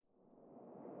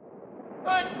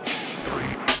Hello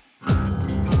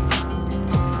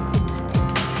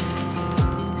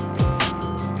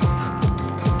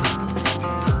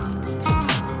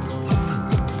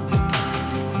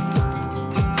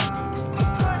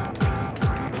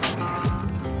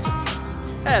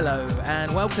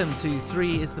and welcome to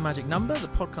 3 is the Magic Number, the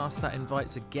podcast that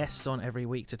invites a guest on every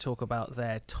week to talk about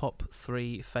their top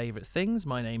 3 favourite things.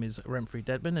 My name is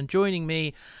Remfry and joining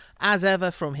me as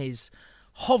ever from his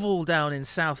hovel down in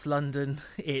South London,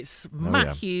 it's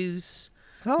Matt Hughes.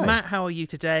 Hi. Matt, how are you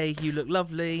today? You look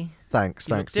lovely. Thanks.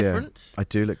 Look different. Yeah. I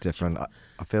do look different.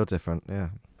 I feel different, yeah.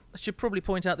 I should probably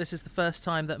point out this is the first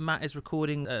time that Matt is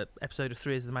recording an episode of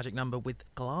 3 is the Magic Number with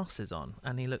glasses on,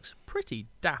 and he looks pretty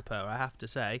dapper, I have to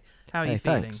say. How are you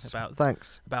feeling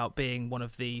about being one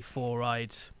of the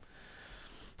four-eyed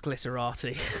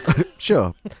glitterati?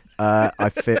 Sure.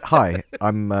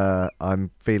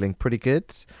 I'm feeling pretty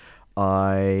good.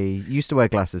 I used to wear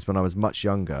glasses when I was much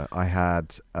younger. I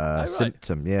had a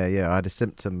symptom. Yeah. I had a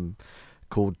symptom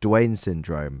called Duane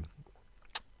syndrome.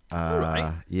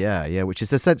 Yeah, which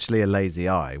is essentially a lazy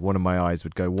eye. One of my eyes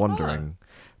would go wandering.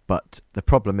 But the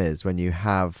problem is when you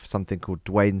have something called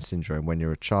Duane syndrome when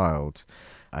you're a child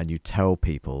and you tell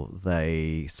people,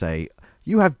 they say,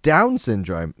 "You have Down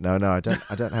syndrome." No, I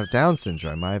don't have Down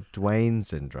syndrome. I have Duane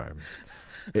syndrome.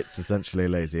 It's essentially a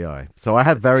lazy eye. So I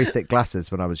had very thick glasses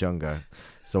when I was younger.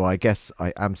 So I guess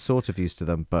I am sort of used to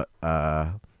them, but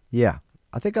yeah.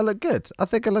 I think I look good. I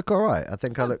think I look all right. I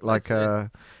think I look like a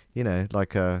male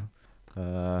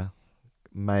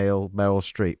Meryl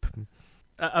Streep.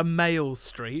 A male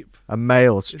Streep. A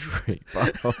male Streep.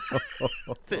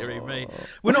 Deary me.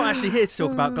 We're not actually here to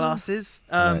talk about glasses.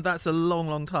 Right. That's a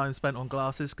long time spent on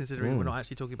glasses, considering we're not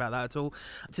actually talking about that at all.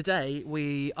 Today,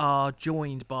 we are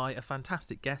joined by a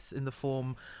fantastic guest in the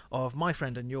form of my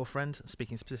friend and your friend,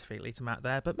 speaking specifically to Matt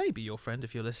there, but maybe your friend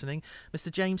if you're listening,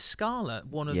 Mr. James Scarlett,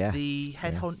 one of the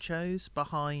head honchos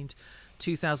behind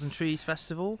 2000 Trees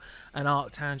Festival and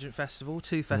Arctangent Festival,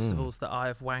 two festivals that I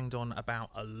have wanged on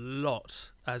about a lot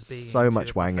as being so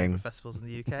much wanging festivals in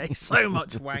the UK. So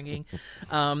much wanging.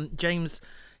 James,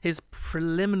 his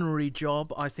preliminary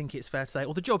job, I think it's fair to say,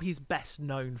 or the job he's best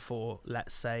known for,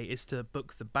 let's say, is to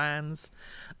book the bands,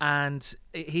 and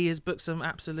he has booked some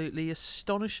absolutely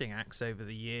astonishing acts over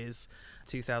the years.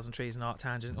 2000 Trees and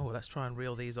Arctangent. Oh, let's try and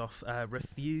reel these off.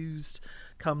 Refused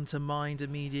come to mind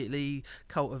immediately.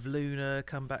 Cult of Luna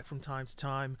come back from time to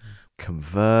time.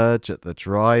 Converge at the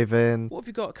drive-in. What have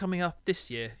you got coming up this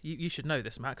year? You should know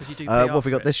this, Matt, because you do PR. What have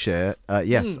we got this year?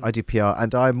 Yes, I do PR,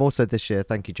 and I'm also this year,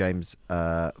 thank you James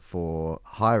for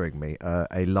hiring me,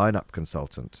 a lineup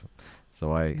consultant.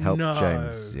 So I helped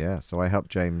James. Yeah, so I helped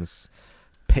James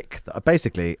pick.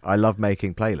 Basically, I love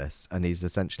making playlists, and he's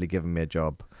essentially given me a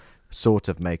job sort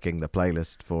of making the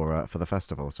playlist for the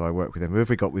festival. So I work with him.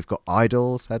 We've got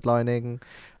Idols headlining.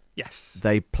 Yes.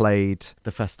 They played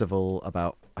the festival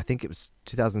about, I think it was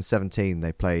 2017.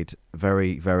 They played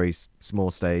very, very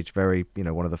small stage, very,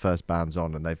 one of the first bands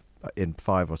on, and they've, in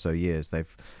 5 or so years,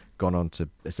 they've gone on to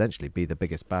essentially be the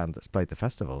biggest band that's played the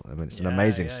festival. I mean, it's an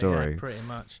amazing story. Yeah, pretty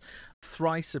much.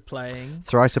 Thrice are playing,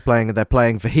 and they're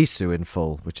playing Vahisu in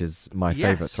full, which is my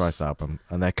favourite Thrice album,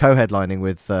 and they're co-headlining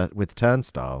with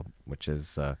Turnstile, which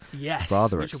is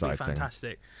rather which exciting. Will be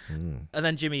fantastic. And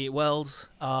then Jimmy Eat World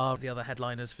are the other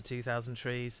headliners for 2000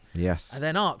 Trees. Yes. And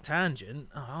then Arctangent.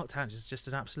 Arctangent is just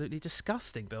an absolutely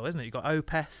disgusting bill, isn't it? You've got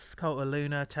Opeth, Cult of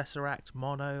Luna, Tesseract,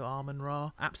 Mono, Armin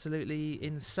Ra. Absolutely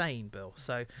insane bill.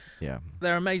 So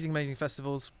they're amazing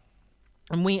festivals.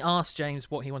 And we asked James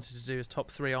what he wanted to do as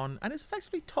top 3 on, and it's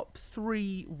effectively top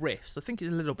 3 riffs. I think it's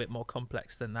a little bit more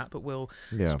complex than that, but we'll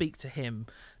speak to him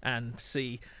and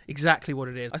see exactly what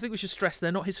it is. I think we should stress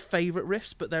they're not his favourite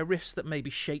riffs, but they're riffs that maybe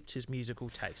shaped his musical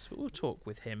taste. But we'll talk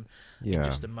with him in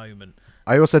just a moment.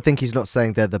 I also think he's not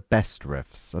saying they're the best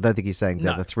riffs. I don't think he's saying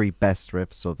they're the 3 best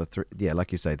riffs or the 3. Yeah,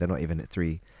 like you say, they're not even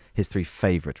his 3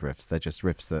 favourite riffs. They're just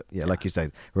riffs that, like you say,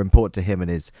 are important to him and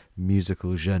his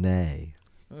musical jeunesse.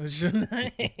 Oh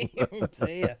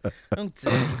dear,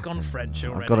 you've gone French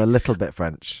already. I've got a little bit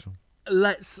French.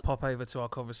 Let's pop over to our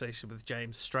conversation with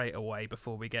James straight away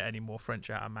before we get any more French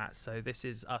out of Matt. So this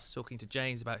is us talking to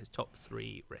James about his top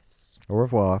 3 riffs. Au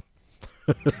revoir.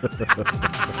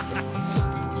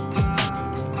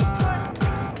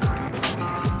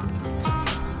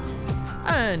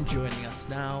 And joining us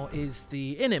now is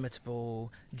the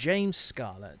inimitable James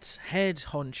Scarlett, head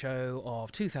honcho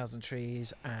of 2000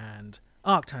 Trees and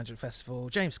Arctangent Festival.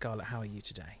 James Scarlett, how are you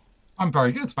today? I'm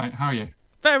very good, mate. How are you?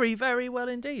 Very, very well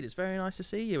indeed. It's very nice to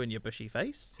see you and your bushy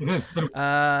face. It is.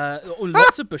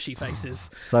 Lots of bushy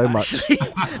faces. So much.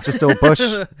 Just all bush.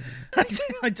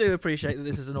 I do appreciate that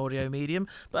this is an audio medium,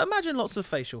 but imagine lots of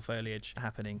facial foliage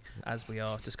happening as we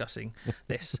are discussing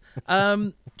this.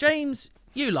 James,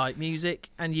 you like music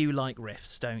and you like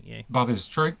riffs, don't you? That is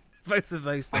true. Both of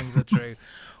those things are true.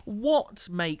 What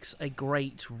makes a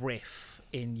great riff,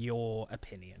 in your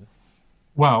opinion?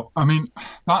 Well, I mean,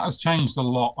 that has changed a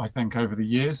lot, I think, over the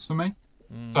years for me.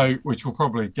 So, which we'll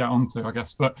probably get onto, I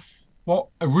guess. But what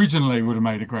originally would have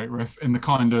made a great riff in the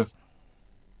kind of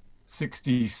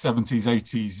 60s, 70s,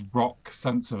 80s rock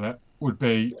sense of it would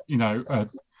be, 3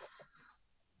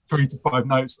 to 5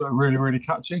 notes that are really, really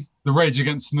catchy. The Rage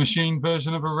Against the Machine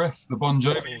version of a riff, the Bon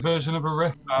Jovi version of a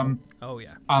riff. Oh,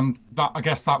 yeah. And that, I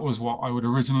guess that was what I would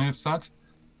originally have said.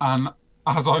 And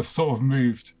as I've sort of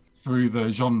moved through the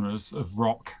genres of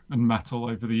rock and metal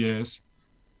over the years,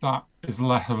 that is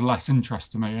of less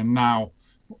interest to me. And now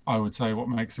I would say what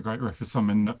makes a great riff is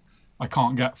something that I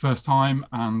can't get first time,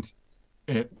 and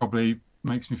it probably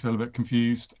makes me feel a bit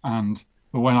confused.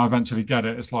 But when I eventually get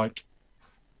it, it's like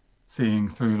seeing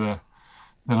through the,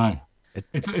 I don't know,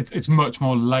 it's much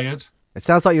more layered. It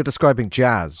sounds like you're describing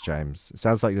jazz, James. It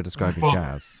sounds like you're describing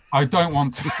jazz. I don't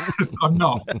want to. I'm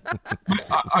not.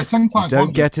 I sometimes you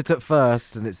don't get it at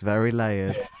first, and it's very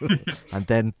layered, and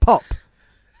then pop,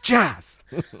 jazz.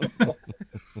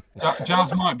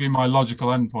 Jazz might be my logical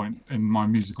endpoint in my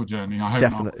musical journey. I hope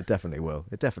not. It definitely will.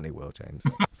 It definitely will, James.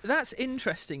 That's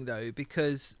interesting, though,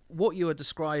 because what you are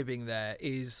describing there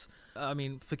is, I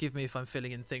mean, forgive me if I'm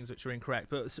filling in things which are incorrect,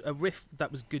 but a riff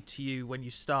that was good to you when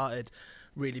you started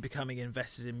really becoming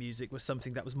invested in music was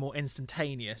something that was more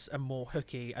instantaneous and more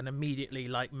hooky and immediately,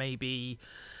 like, maybe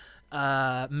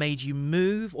made you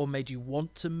move or made you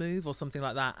want to move or something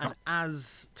like that. And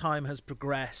as time has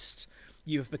progressed,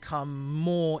 you have become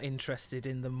more interested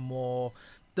in the more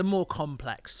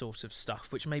complex sort of stuff,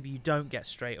 which maybe you don't get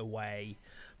straight away,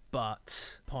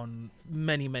 but upon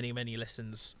many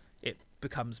listens, it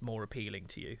becomes more appealing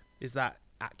to you. Is that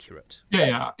accurate?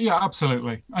 Yeah,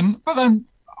 absolutely. But then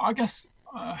I guess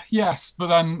yes, but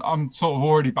then I'm sort of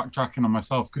already backtracking on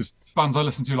myself, because bands I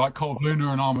listen to like Cult of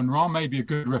Luna and Armin-Ra, maybe a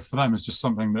good riff for them is just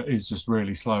something that is just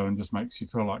really slow and just makes you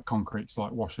feel like concrete's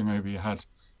like washing over your head.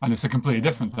 And it's a completely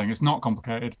different thing. It's not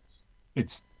complicated.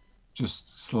 It's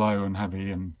just slow and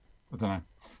heavy, and I don't know.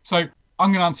 So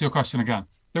I'm going to answer your question again.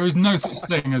 There is no such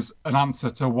thing as an answer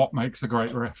to what makes a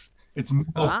great riff. It's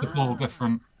multiple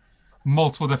different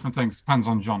things. Depends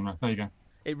on genre. There you go.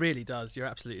 It really does. You're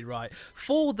absolutely right.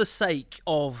 For the sake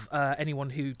of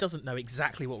anyone who doesn't know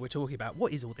exactly what we're talking about,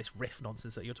 what is all this riff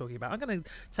nonsense that you're talking about? I'm going to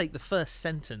take the first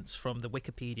sentence from the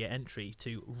Wikipedia entry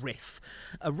to riff.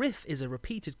 A riff is a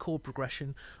repeated chord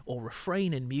progression or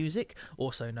refrain in music,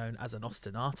 also known as an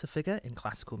ostinato figure in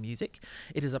classical music.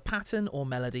 It is a pattern or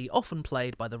melody often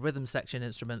played by the rhythm section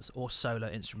instruments or solo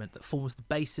instrument that forms the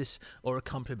basis or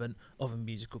accompaniment of a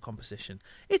musical composition.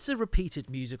 It's a repeated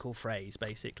musical phrase,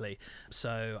 basically.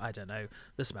 So, I don't know,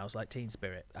 The Smells Like Teen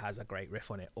Spirit has a great riff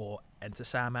on it, or Enter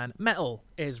Sandman. Metal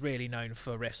is really known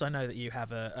for riffs. I know that you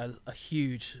have a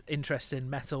huge interest in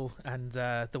metal and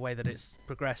the way that it's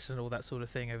progressed and all that sort of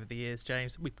thing over the years,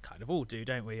 James. We kind of all do,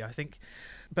 don't we, I think?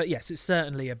 But yes, it's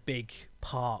certainly a big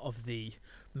part of the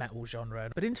metal genre.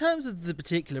 But in terms of the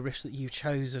particular riffs that you've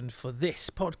chosen for this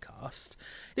podcast,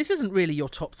 this isn't really your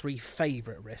top 3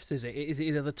 favourite riffs, is it? Is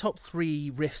it the top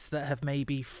 3 riffs that have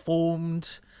maybe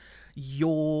formed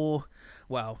your,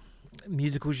 well,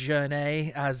 musical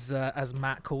journey, as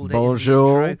Matt called it?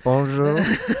 Bonjour.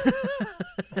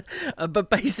 But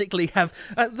basically have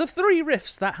the 3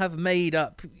 riffs that have made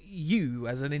up you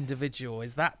as an individual.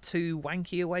 Is that too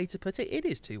wanky a way to put it? It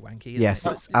is too wanky, isn't yes,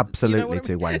 it? it's absolutely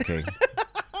too wanky.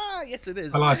 Yes, it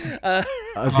is. I like it.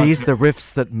 Are these the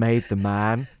riffs that made the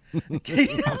man? You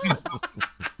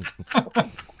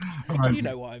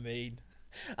know what I mean.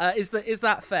 Is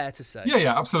that fair to say?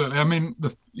 Yeah, absolutely. I mean,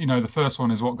 the first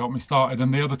one is what got me started,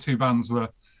 and the other 2 bands were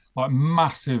like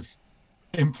massive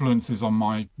influences on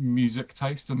my music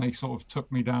taste, and they sort of took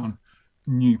me down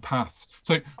new paths.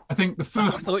 So I think the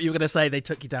first... I thought you were going to say they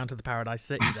took you down to the Paradise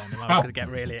City then, and I was going to get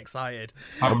really excited.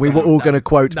 And we were all going to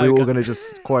quote. We were all going to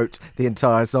just quote the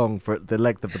entire song for the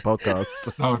length of the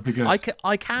podcast. That would be good.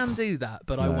 I can do that,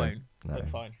 but I won't. No. But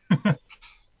fine.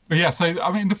 But yeah, so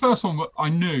I mean, the first one I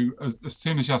knew as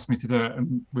soon as you asked me to do it,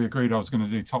 and we agreed I was going to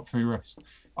do top 3 riffs.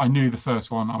 I knew the first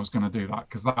one I was going to do that,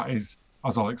 because that is,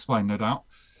 as I'll explain, no doubt,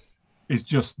 is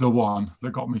just the one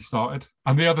that got me started.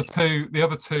 And the other two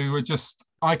are just,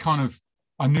 I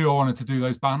knew I wanted to do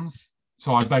those bands.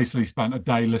 So I basically spent a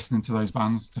day listening to those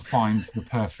bands to find the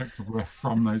perfect riff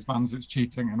from those bands. It's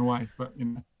cheating in a way, but you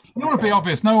know, I don't want to be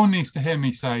obvious. No one needs to hear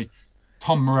me say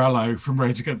Tom Morello from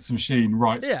Rage Against the Machine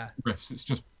writes riffs. It's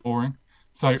just boring.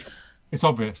 So it's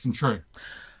obvious and true.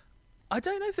 I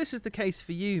don't know if this is the case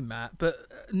for you, Matt, but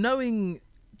knowing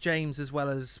James as well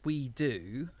as we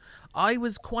do, I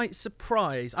was quite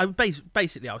surprised. I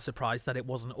was surprised that it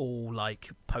wasn't all like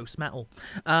post-metal,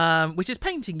 which is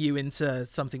painting you into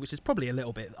something which is probably a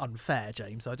little bit unfair,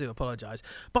 James. I do apologise.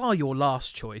 Bar your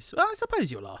last choice, well, I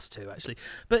suppose your last two actually,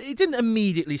 but it didn't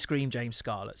immediately scream James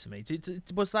Scarlett to me.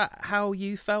 Was that how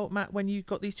you felt, Matt, when you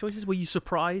got these choices? Were you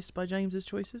surprised by James's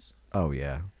choices? Oh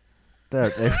yeah,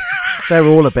 they're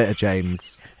all a bit of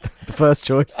James. The first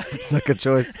choice, second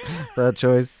choice, third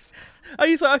choice. Oh,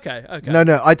 you thought okay.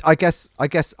 No. I guess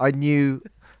I knew,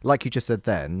 like you just said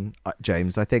then,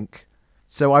 James. I think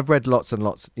so. I've read lots and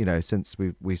lots, you know, since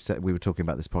we said we were talking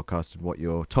about this podcast and what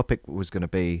your topic was going to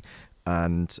be,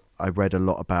 and I read a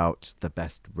lot about the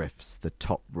best riffs, the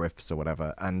top riffs or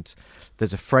whatever. And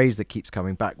there's a phrase that keeps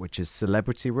coming back, which is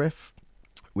celebrity riff,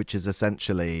 which is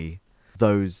essentially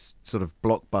those sort of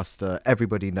blockbuster.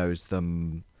 Everybody knows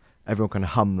them. Everyone can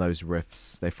hum those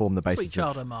riffs. They form the basis. Sweet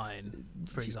Child of Mine,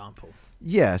 for example.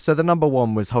 Yeah, so the number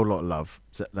one was Whole Lot of Love,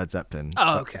 Led Zeppelin.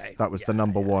 Oh, okay. That was the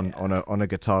number one on a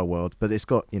guitar world. But it's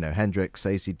got, you know, Hendrix,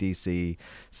 AC/DC,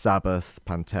 Sabbath,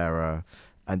 Pantera,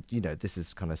 and, you know, this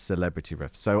is kind of celebrity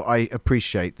riffs. So I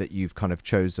appreciate that you've kind of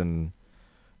chosen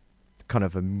kind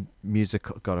of a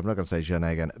musical, God, I'm not going to say genre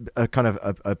again, a kind of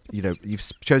a you know, you've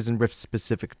chosen riffs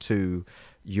specific to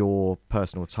your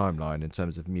personal timeline in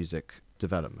terms of music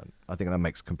development. I think that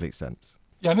makes complete sense.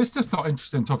 Yeah, and it's just not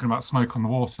interesting talking about Smoke on the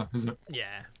Water, is it?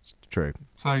 Yeah. It's true.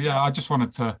 So yeah, I just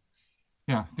wanted to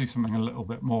do something a little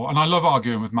bit more. And I love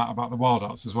arguing with Matt about the Wild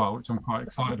Arts as well, which I'm quite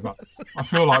excited about. I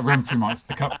feel like Remfry might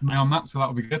stick up for me on that, so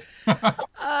that'll be good.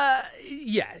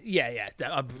 Yeah.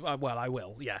 Well, I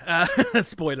will, yeah.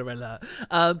 Spoiler alert.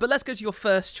 But let's go to your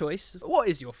first choice. What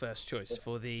is your first choice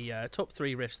for the top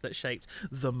three riffs that shaped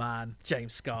the man,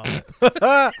 James Scarlett?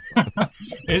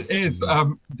 It is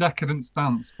Decadence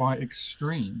Dance by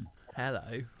Extreme.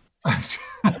 Hello.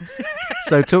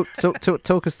 So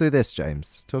talk us through this,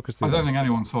 James. Talk us through I don't think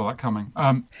anyone saw that coming.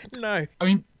 No. I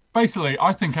mean, basically,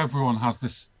 I think everyone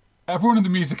in the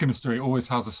music industry always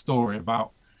has a story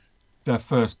about their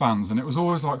first bands, and it was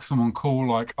always like someone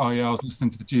cool, like, oh yeah, I was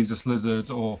listening to the Jesus Lizard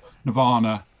or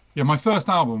Nirvana. Yeah, my first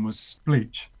album was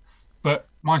Bleach, but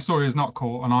my story is not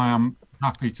cool, and I am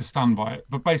happy to stand by it.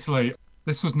 But basically,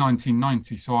 this was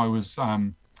 1990, so I was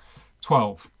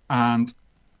 12, and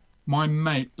my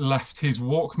mate left his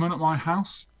Walkman at my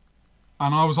house,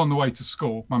 and I was on the way to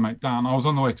school. My mate Dan, I was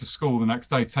on the way to school the next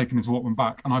day, taking his Walkman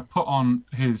back, and I put on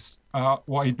his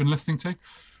what he'd been listening to,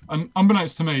 and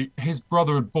unbeknownst to me, his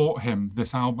brother had bought him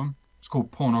this album. It's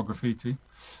called Pornograffiti.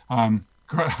 Only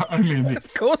in the,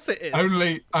 of course it is.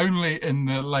 Only in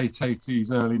the late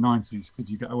 80s, early 90s could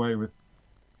you get away with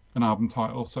an album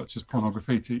title such as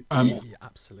Pornograffiti. Yeah,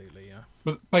 absolutely, yeah.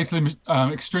 But basically,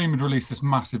 Extreme had released this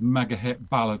massive mega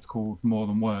hit ballad called More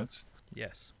Than Words.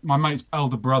 Yes. My mate's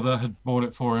elder brother had bought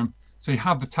it for him, so he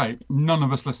had the tape. None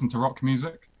of us listened to rock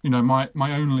music. You know, my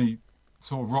only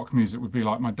sort of rock music would be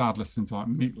like my dad listening to like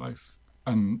Meatloaf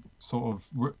and sort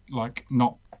of like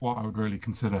not what I would really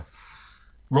consider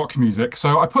rock music.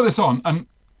 So I put this on, and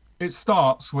it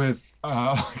starts with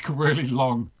like a really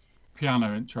long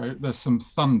piano intro. There's some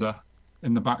thunder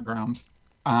in the background,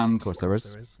 and of course there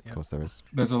is. Of course there is.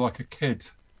 There's like a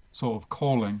kid sort of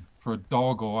calling for a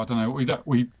dog, or I don't know.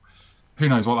 We who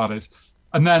knows what that is.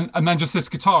 And then just this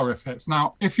guitar riff hits.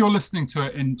 Now, if you're listening to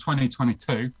it in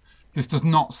 2022, this does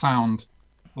not sound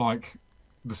like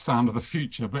the sound of the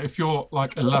future. But if you're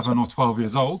like 11 or 12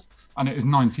 years old and it is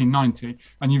 1990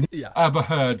 and you've ever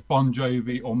heard Bon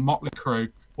Jovi or Motley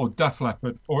Crue or Def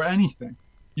Leppard or anything,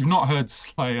 you've not heard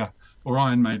Slayer or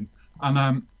Iron Maiden.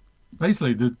 And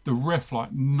basically the riff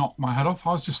like knocked my head off.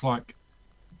 I was just like,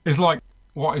 it's like,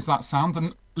 what is that sound?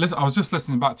 And I was just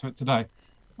listening back to it today,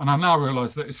 and I now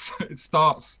realise that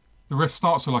the riff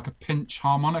starts with like a pinch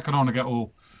harmonic. I don't want to get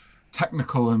all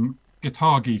technical and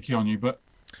guitar geeky on you, but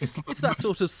it's that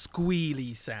sort of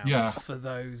squealy sound for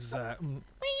those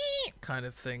kind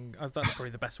of thing. That's probably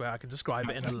the best way I can describe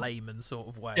it in a layman sort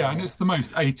of way. Yeah, and it's the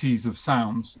most 80s of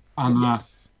sounds, and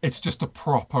it's just a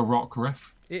proper rock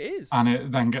riff. It is. And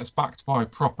it then gets backed by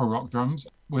proper rock drums.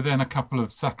 Within a couple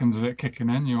of seconds of it kicking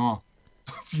in, you are,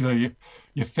 you know,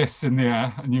 your fists in the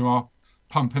air and you are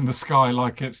pumping the sky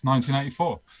like it's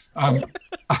 1984.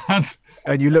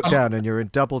 And you look down and you're in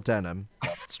double denim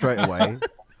straight away,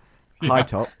 high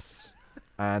tops,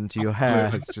 and your hair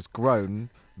has just grown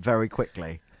very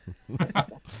quickly.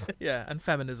 Yeah, and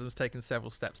feminism's taken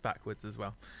several steps backwards as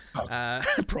well.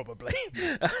 Probably.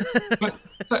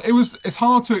 But it's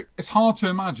hard to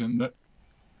imagine that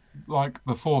like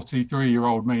the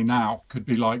 43-year-old me now could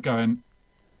be like going,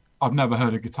 I've never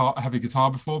heard a heavy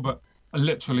guitar before, but I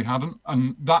literally hadn't.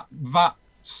 And that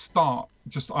start,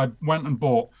 just I went and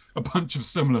bought a bunch of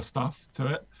similar stuff to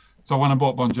it. So I went and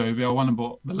bought Bon Jovi, I went and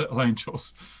bought the Little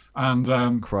Angels,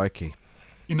 and Crikey.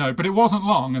 but it wasn't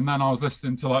long, and then I was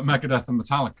listening to like Megadeth and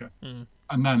Metallica,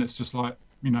 and then it's just like,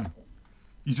 you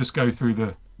just go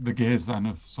through the gears then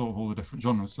of sort of all the different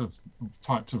genres of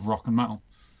types of rock and metal.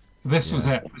 So this was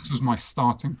it. This was my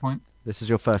starting point. This is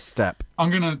your first step. I'm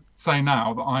going to say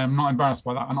now that I am not embarrassed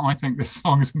by that, and I think this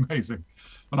song is amazing,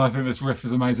 and I think this riff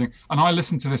is amazing, and I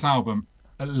listen to this album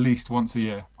at least once a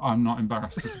year. I'm not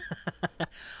embarrassed.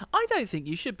 I don't think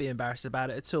you should be embarrassed about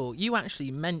it at all. You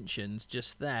actually mentioned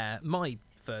just there my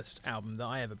first album that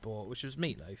I ever bought, which was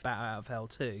Meatloaf, Bat Out of Hell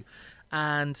 2.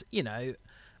 And,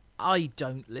 I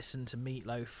don't listen to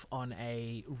Meatloaf on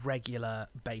a regular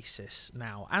basis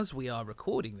now. As we are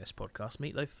recording this podcast,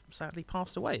 Meatloaf sadly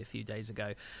passed away a few days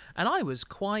ago. And I was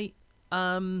quite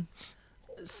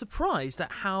surprised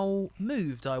at how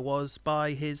moved I was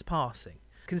by his passing.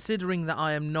 Considering that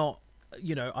I am not,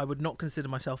 I would not consider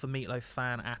myself a Meatloaf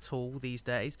fan at all these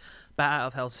days. Bat Out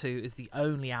of Hell 2 is the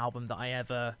only album that I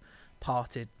ever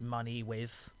parted money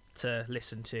with to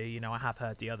listen to. I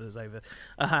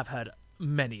have heard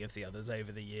many of the others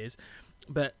over the years,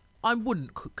 but I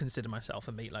wouldn't consider myself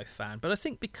a Meatloaf fan. But I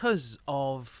think because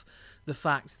of the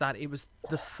fact that it was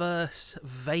the first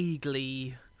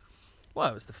it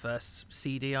was the first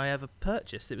CD I ever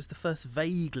purchased. It was the first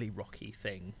vaguely rocky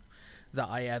thing that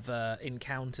I ever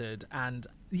encountered, and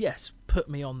yes, put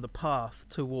me on the path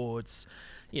towards,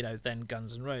 then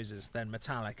Guns N' Roses, then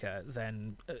Metallica,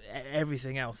 then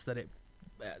everything else that it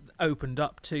opened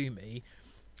up to me.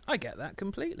 I get that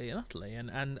completely and utterly, and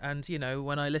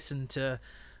when I listen to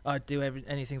I'd do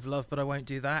anything for love, but I won't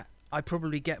do that, I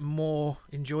probably get more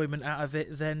enjoyment out of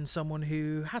it than someone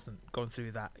who hasn't gone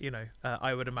through that,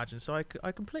 I would imagine. So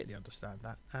I completely understand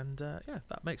that, and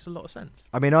that makes a lot of sense.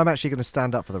 I mean, I'm actually going to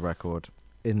stand up for the record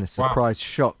in the surprise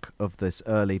shock of this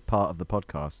early part of the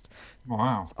podcast.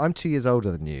 Wow. I'm 2 years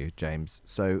older than you, James,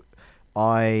 so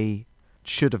I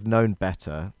should have known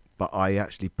better, but I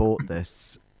actually bought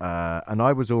this, and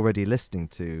I was already listening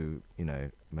to,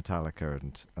 Metallica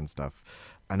and stuff.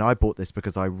 And I bought this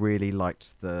because I really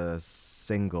liked the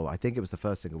single. I think it was the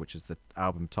first single, which is the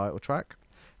album title track.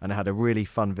 And it had a really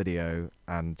fun video.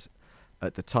 And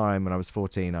at the time, when I was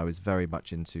 14, I was very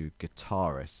much into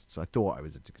guitarists. I thought I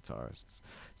was into guitarists.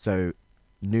 So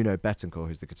Nuno Bettencourt,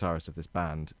 who's the guitarist of this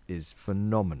band, is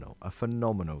phenomenal. A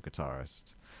phenomenal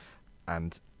guitarist.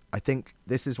 And I think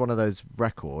this is one of those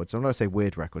records. I'm not going to say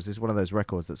weird records. This is one of those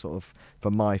records that sort of, for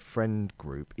my friend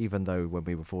group, even though when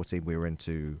we were 14, we were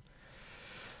into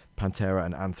Pantera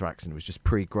and Anthrax, and it was just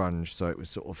pre-grunge, so it was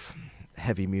sort of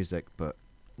heavy music, but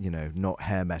not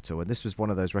hair metal. And this was one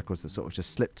of those records that sort of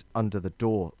just slipped under the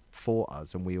door for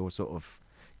us, and we all sort of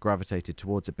gravitated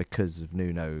towards it because of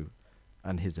Nuno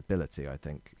and his ability. I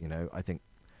think I think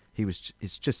he's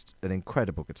just an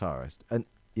incredible guitarist, and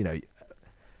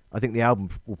I think the album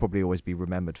will probably always be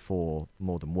remembered for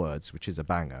More Than Words, which is a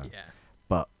banger. Yeah.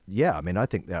 But yeah, I mean, I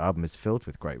think the album is filled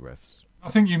with great riffs. I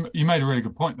think you made a really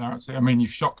good point there, actually. I mean, you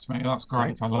shocked me. That's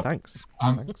great. Thanks.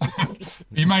 Thanks.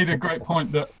 You made a great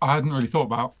point that I hadn't really thought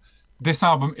about. This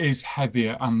album is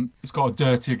heavier, and it's got a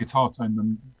dirtier guitar tone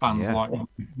than bands like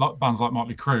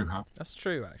Motley Crue have. That's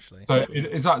true, actually. So it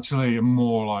is actually a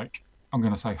more like, I'm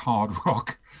going to say, hard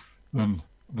rock than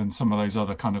some of those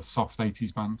other kind of soft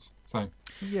 80s bands. So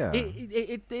yeah,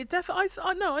 it definitely.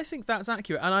 I think that's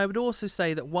accurate, and I would also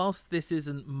say that whilst this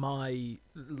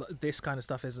kind of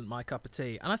stuff isn't my cup of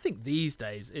tea, and I think these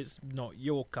days it's not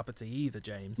your cup of tea either,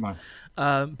 James. No.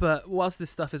 But whilst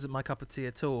this stuff isn't my cup of tea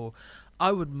at all,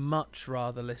 I would much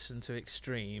rather listen to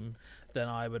Extreme than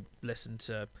I would listen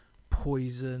to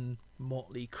Poison,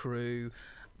 Motley Crue.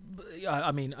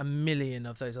 I mean, a million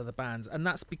of those other bands, and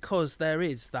that's because there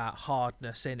is that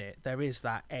hardness in it. There is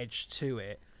that edge to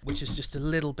it, which is just a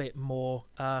little bit more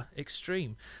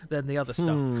extreme than the other stuff.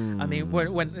 I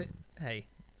mean, hey,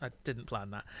 I didn't plan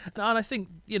that, and I think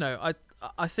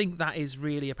I think that is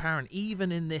really apparent,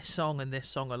 even in this song and this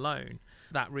song alone.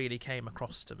 That really came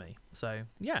across to me. So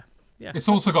yeah. It's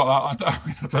also got that.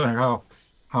 I don't know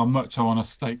how much I want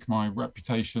to stake my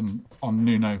reputation on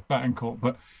Nuno Bettencourt,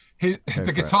 but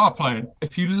the guitar playing,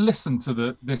 if you listen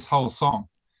to this whole song,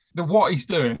 what he's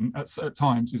doing at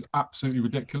times is absolutely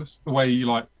ridiculous. The way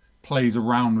he plays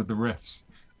around with the riffs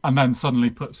and then suddenly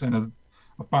puts in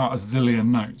a about a zillion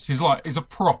notes. He's a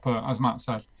proper, as Matt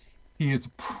said, he is a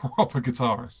proper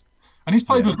guitarist. And he's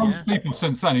played with a bunch of people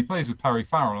since then. He plays with Perry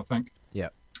Farrell, I think. Yeah.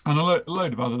 And a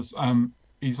load of others.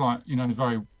 He's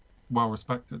very well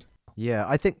respected. Yeah,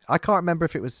 I can't remember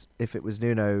if it was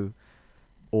Nuno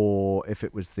or if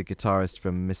it was the guitarist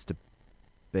from Mr.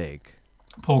 Big.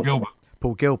 Paul Gilbert.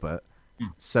 Paul Gilbert. Yeah.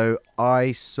 So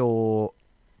I saw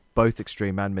both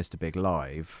Extreme and Mr. Big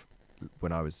live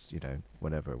when I was,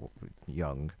 whenever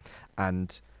young,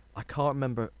 and I can't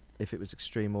remember if it was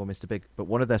Extreme or Mr. Big, but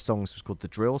one of their songs was called the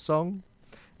Drill Song,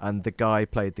 and the guy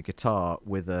played the guitar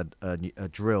with a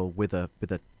drill with a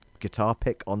guitar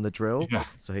pick on the drill,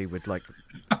 so he would like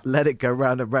let it go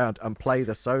round and round and play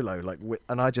the solo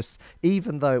and I just,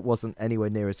 even though it wasn't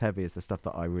anywhere near as heavy as the stuff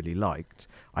that I really liked,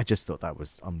 I just thought that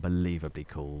was unbelievably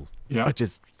cool. I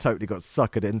just totally got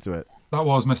suckered into it. That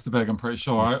was Mr. Big, I'm pretty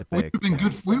sure. We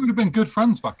would have been good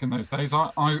friends back in those days.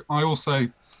 I also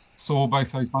saw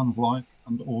both those bands live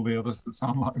and all the others that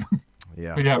sound like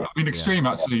them. Extreme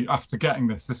actually, after getting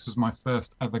this was my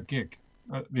first ever gig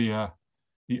at the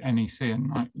NEC in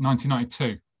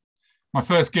 1992. My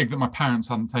first gig that my parents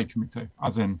hadn't taken me to,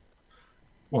 as in,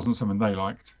 wasn't something they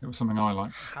liked. It was something I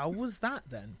liked. How was that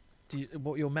then?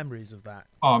 What are your memories of that?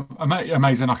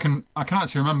 Amazing. I can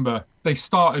actually remember they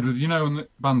started with, when the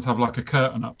bands have like a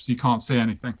curtain up so you can't see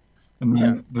anything. And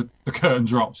then the curtain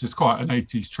drops. It's quite an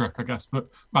 80s trick, I guess, but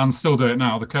bands still do it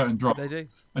now. The curtain drops. They do.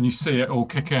 And you see it all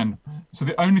kick in. So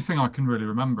the only thing I can really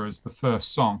remember is the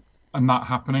first song and that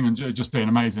happening and it just being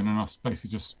amazing and us basically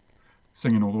just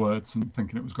singing all the words and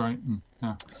thinking it was great. And,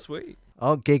 Sweet.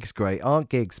 Aren't gigs great? Aren't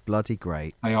gigs bloody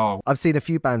great? They are. I've seen a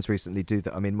few bands recently do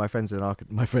that. I mean, my friends in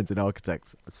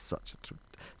Architects,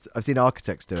 I've seen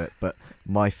Architects do it, but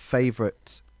my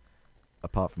favourite,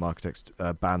 apart from Architects,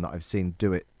 band that I've seen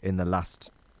do it in the last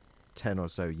 10 or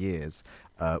so years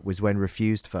was when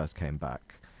Refused first came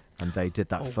back, and they did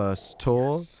that first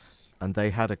tour, and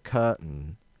they had a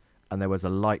curtain, and there was a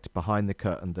light behind the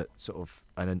curtain that sort of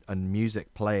and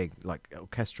music playing, like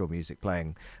orchestral music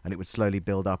playing, and it would slowly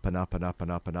build up and up and up and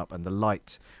up and up, and the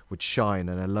light would shine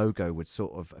and a logo would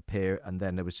sort of appear, and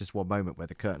then there was just one moment where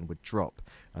the curtain would drop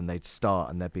and they'd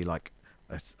start, and there'd be like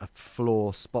a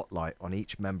floor spotlight on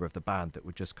each member of the band that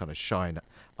would just kind of shine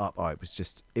up.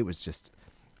 It was just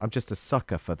I'm just a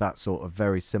sucker for that sort of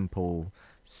very simple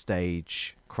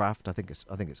stage craft. I think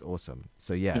it's awesome.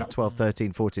 So 12,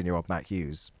 13, 14-year-old Matt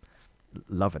Hughes,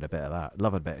 loving a bit of that,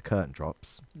 loving a bit of curtain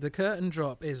drops. The curtain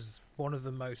drop is one of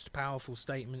the most powerful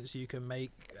statements you can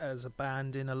make as a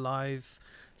band in a live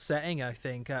setting. I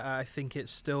think it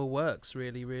still works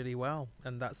really, really well,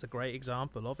 and that's a great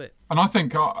example of it. And I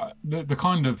think the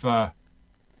kind of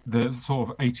the sort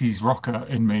of 80s rocker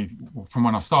in me from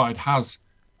when I started has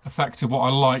affected what I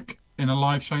like in a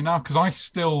live show now, because I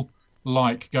still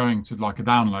like going to like a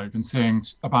download and seeing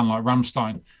a band like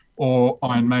Rammstein or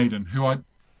Iron Maiden, who I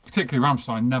particularly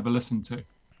Rammstein never listened to,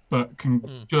 but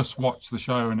can just watch the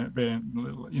show and it being,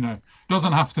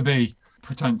 doesn't have to be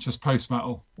pretentious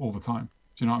post-metal all the time.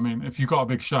 Do you know what I mean? If you've got a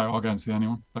big show, I'll go and see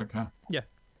anyone. Don't care. Yeah,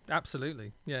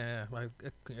 absolutely. Yeah, I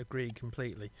agree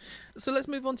completely. So let's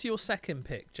move on to your second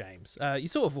pick, James. You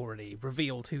sort of already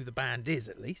revealed who the band is,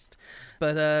 at least.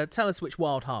 But tell us which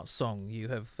Wild Hearts song you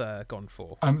have gone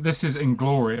for. This is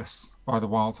Inglorious by the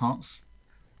Wild Hearts.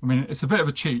 I mean, it's a bit of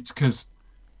a cheat because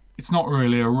it's not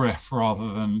really a riff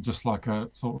rather than just like a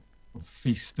sort of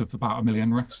feast of about a million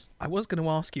riffs. I was going to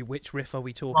ask you, which riff are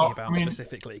we talking about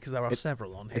specifically, because there are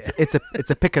several on here. It's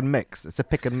a pick and mix. It's a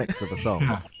pick and mix of a song.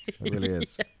 Yeah. It really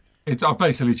is. I've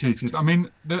basically cheated. I mean,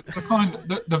 the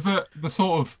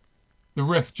sort of the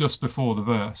riff just before the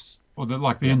verse, or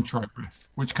the intro riff,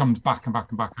 which comes back and back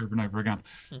and back over and over again,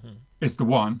 is the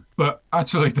one. But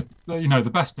actually,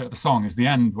 the best bit of the song is the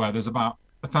end, where there's about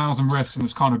 1,000 riffs and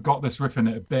it's kind of got this riff in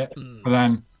it a bit, but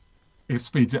then it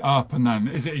speeds it up, and then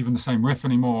is it even the same riff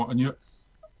anymore? And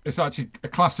it's actually a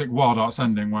classic Wild Hearts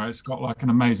ending where it's got like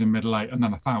an amazing middle eight and then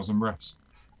 1,000 riffs,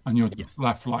 and you're just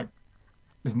left like,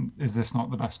 is this not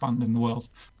the best band in the world?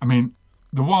 I mean,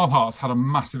 the Wild Hearts had a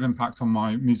massive impact on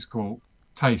my musical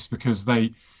taste because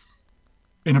they,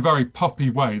 in a very poppy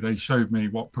way, they showed me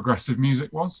what progressive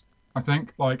music was. I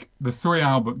think like this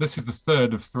is the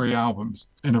third of 3 albums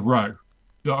in a row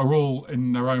that are all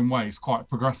in their own ways quite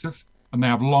progressive, and they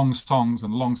have long songs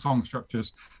and long song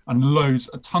structures and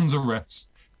tons of riffs,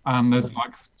 and there's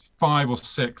like 5 or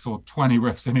 6 or 20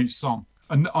 riffs in each song,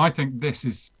 and I think this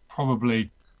is probably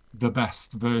the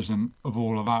best version of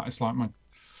all of that. It's like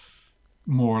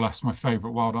more or less my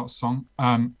favorite Wild Hearts song,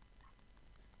 and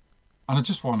I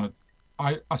just want to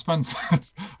I spend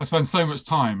so much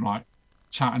time like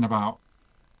chatting about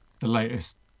the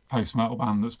latest post-metal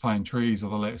band that's playing Trees, or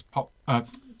the latest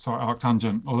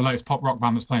Arctangent, or the latest pop rock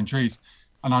band that's playing Trees.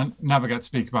 And I never get to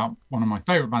speak about one of my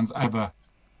favourite bands ever,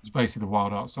 which is basically the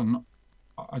Wild Arts, and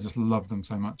I just love them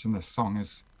so much. And this song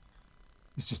it's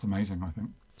just amazing, I think.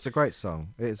 It's a great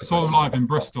song. I saw them live in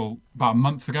Bristol about a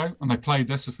month ago, and they played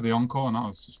this for the encore, and I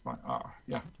was just like,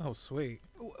 yeah. Oh, sweet.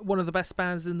 One of the best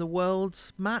bands in the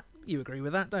world, Matt. You agree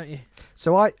with that, don't you?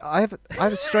 So I have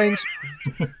a strange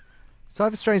so I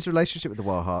have a strange relationship with the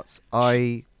Wild Hearts.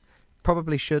 I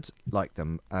probably should like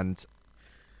them, and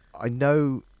I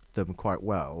know them quite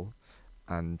well,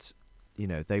 and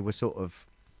they were sort of,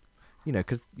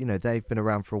 because they've been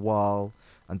around for a while,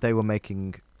 and they were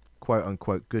making quote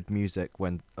unquote good music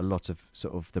when a lot of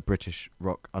sort of the British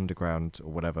rock underground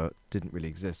or whatever didn't really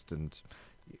exist, and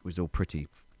it was all pretty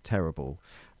terrible.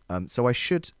 So I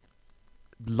should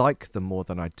like them more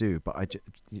than I do, but I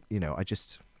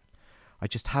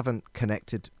just haven't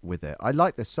connected with it. I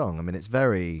like this song. I mean,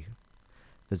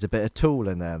 there's a bit of Tool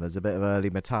in there, there's a bit of early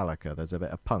Metallica, there's a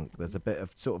bit of punk, there's a bit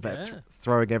of sort of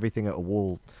throwing everything at a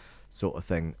wall sort of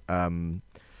thing. I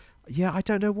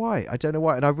don't know why,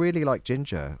 and I really like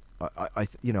Ginger.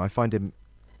 I find him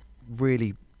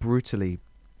really brutally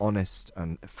honest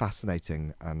and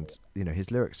fascinating, and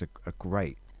his lyrics are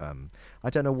great. I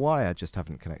don't know why I just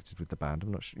haven't connected with the band.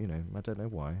 I'm not sure, I don't know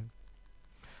why.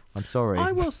 I'm sorry.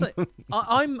 I will say,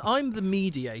 I'm the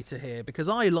mediator here, because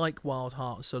I like Wild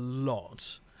Hearts a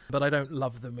lot, but I don't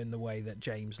love them in the way that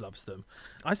James loves them.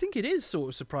 I think it is sort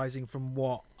of surprising from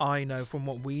what I know, from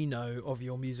what we know of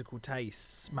your musical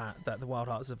tastes, Matt, that the Wild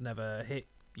Hearts have never hit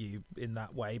you in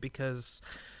that way, because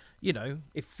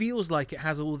it feels like it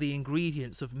has all the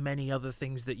ingredients of many other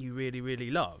things that you really, really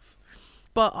love.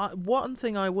 But one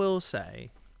thing I will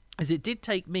say is it did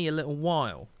take me a little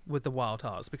while with the Wild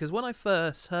Hearts, because when I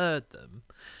first heard them,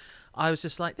 I was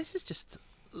just like, this is just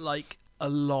like a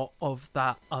lot of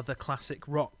that other classic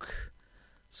rock,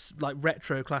 like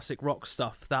retro classic rock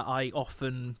stuff that I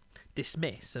often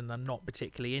dismiss and I'm not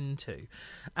particularly into.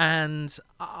 And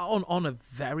on a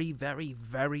very, very,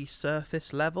 very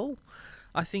surface level,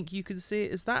 I think you could see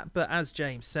it as that. But as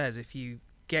James says, if you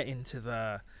get into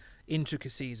the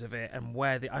intricacies of it and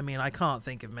I can't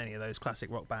think of many of those classic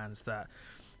rock bands that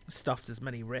stuffed as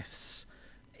many riffs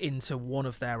into one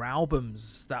of their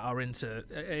albums that are in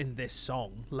this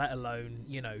song, let alone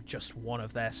just one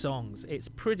of their songs. It's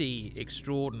pretty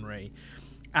extraordinary.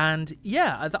 And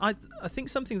I think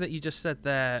something that you just said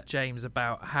there, James,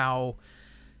 about how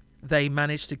they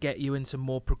managed to get you into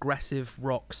more progressive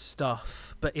rock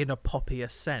stuff but in a poppier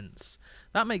sense,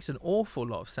 that makes an awful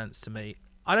lot of sense to me.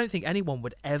 I don't think anyone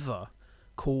would ever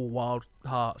call Wild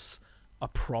Hearts a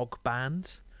prog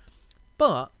band,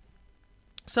 but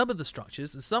some of the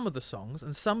structures and some of the songs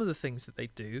and some of the things that they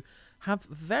do have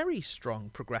very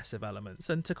strong progressive elements.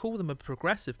 And to call them a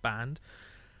progressive band,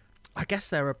 I guess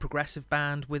they're a progressive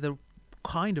band with a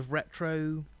kind of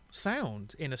retro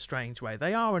sound in a strange way.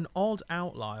 They are an odd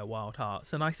outlier, Wild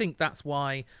Hearts, and I think that's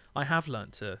why I have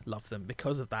learnt to love them,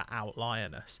 because of that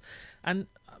outlierness. And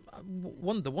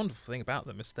the wonderful thing about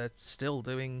them is they're still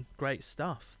doing great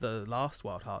stuff. The last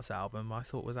Wild Hearts album I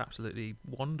thought was absolutely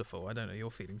wonderful. I don't know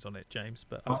your feelings on it, James,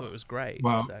 but I thought it was great.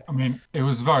 Well, so. I mean, it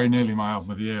was very nearly my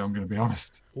album of the year, I'm going to be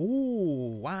honest.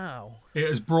 Ooh, wow. It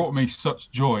has brought me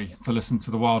such joy to listen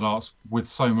to the Wild Arts with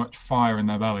so much fire in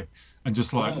their belly, and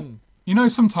just like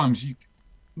sometimes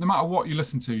no matter what you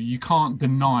listen to, you can't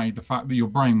deny the fact that your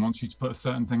brain wants you to put a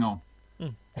certain thing on.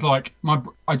 It's like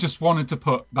I just wanted to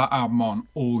put that album on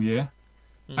all year,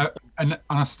 and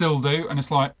I still do. And it's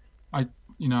like I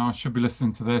should be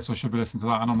listening to this or should be listening to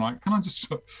that, and I'm like,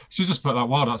 should just put that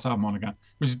Wild Arts album on again,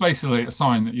 which is basically a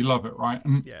sign that you love it, right?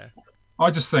 And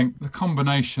I just think the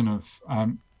combination of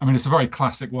it's a very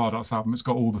classic Wild Arts album. It's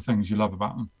got all the things you love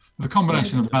about them. The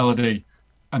combination of melody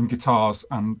and guitars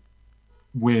and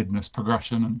weirdness,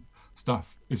 progression and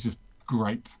stuff is just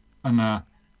great. And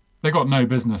they got no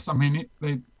business. I mean,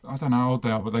 I don't know how old they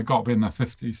are, but they've got to be in their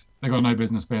 50s. They got no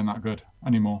business being that good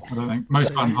anymore. I don't think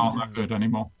most bands aren't that good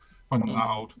anymore when they're that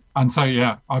old. And so,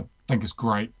 I think it's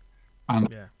great.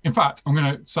 And in fact, I'm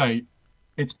going to say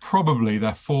it's probably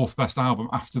their fourth best album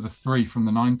after the three from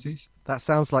the 90s. That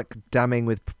sounds like damning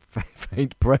with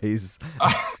faint praise.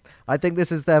 I think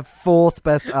this is their fourth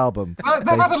best album.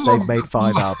 They've made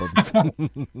 5 albums.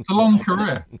 It's a long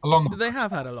career. They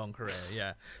have had a long career,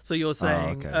 yeah. So you're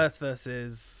saying Earth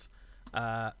versus...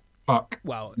 Fuck.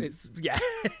 Well, it's... Yeah.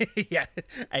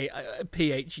 A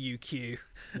PHUQ.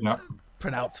 Yeah.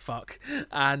 pronounced fuck,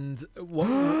 and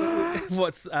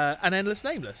what's an endless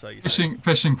nameless? Are you saying?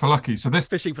 Fishing for Lucky. So this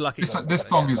Fishing for Lucky. This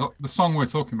song is the song we're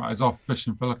talking about is off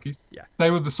Fishing for Luckies. Yeah,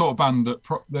 they were the sort of band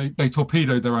that they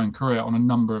torpedoed their own career on a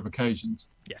number of occasions.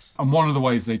 Yes, and one of the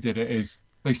ways they did it is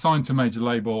they signed to a major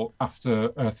label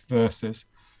after Earth Versus,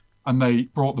 and they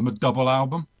brought them a double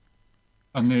album,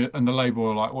 and the label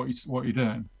were like, "What are you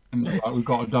doing?" And they're like, "We've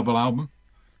got a double album,"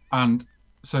 and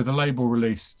so the label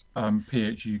released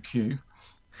PHUQ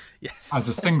as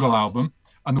a single album,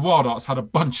 and the Wild Arts had a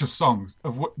bunch of songs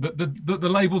of that the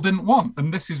label didn't want,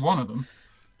 and this is one of them.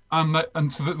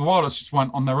 And so the Wild Arts just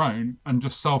went on their own and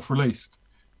just self-released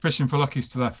Fishing for Luckies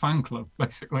to their fan club,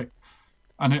 basically.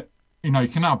 And it, you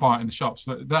can now buy it in the shops,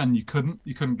 but then you couldn't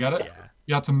get it. Yeah.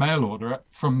 You had to mail order it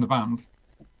from the band.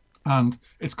 And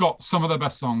it's got some of their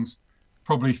best songs,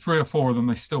 probably 3 or 4 of them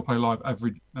they still play live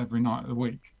every night of the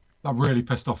week. That really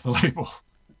pissed off the label.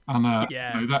 And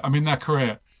their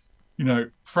career,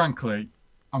 frankly,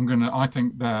 I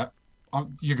think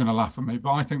you're going to laugh at me,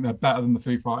 but I think they're better than the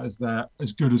Foo Fighters. They're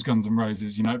as good as Guns N'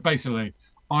 Roses. Basically,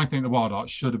 I think the Wild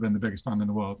Arts should have been the biggest band in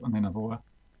the world, and they never were,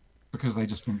 because they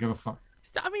just didn't give a fuck.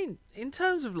 I mean, in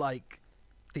terms of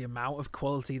the amount of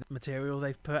quality material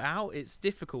they've put out, it's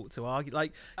difficult to argue.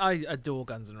 I adore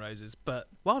Guns N' Roses, but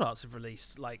Wild Arts have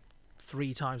released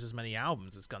 3 times as many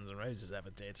albums as Guns N' Roses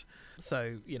ever did.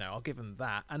 So, I'll give them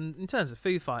that. And in terms of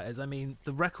Foo Fighters, I mean,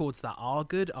 the records that are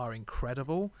good are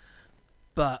incredible,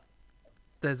 but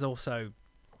there's also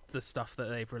the stuff that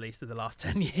they've released in the last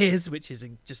 10 years, which is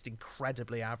just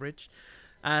incredibly average.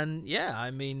 And yeah, I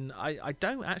mean, I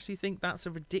don't actually think that's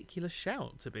a ridiculous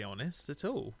shout, to be honest, at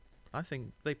all. I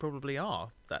think they probably are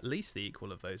at least the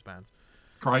equal of those bands.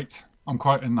 Great. I'm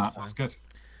quite in that. That's good.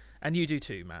 And you do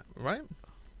too, Matt, right?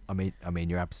 I mean,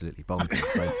 you're absolutely bonkers,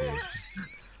 both of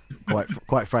you.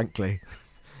 Quite frankly.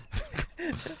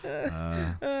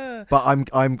 But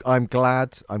I'm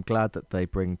glad that they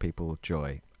bring people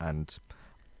joy, and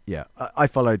yeah, I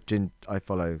follow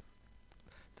the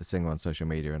singer on social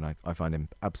media, and I find him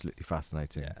absolutely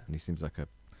fascinating, and he seems like a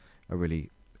really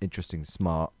interesting,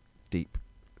 smart, deep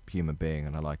human being,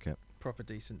 and I like it. Proper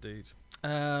decent dude.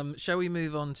 Shall we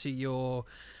move on to your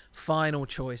final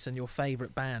choice and your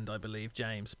favourite band, I believe,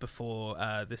 James, before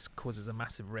this causes a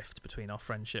massive rift between our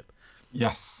friendship?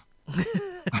 Yes. The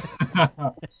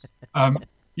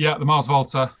Mars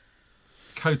Volta,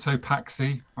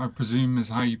 Cotopaxi, I presume is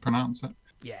how you pronounce it.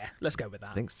 Yeah, let's go with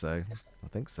that. I think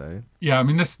so. Yeah, I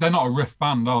mean, they're not a riff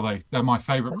band, are they? They're my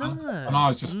favourite band. And I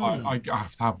was just I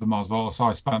have to have the Mars Volta, so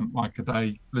I spent a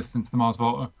day listening to the Mars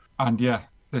Volta. And yeah,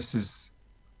 this is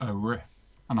a riff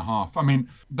and a half. I mean,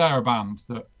 they're a band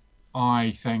that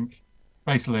I think,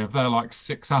 basically, of their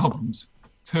 6 albums,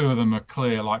 2 of them are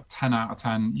clear 10 out of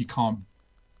 10. You can't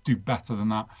do better than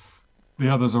that. The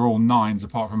others are all 9s,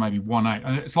 apart from maybe 1 8.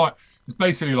 And it's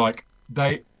basically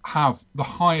they have the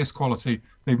highest quality.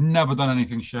 They've never done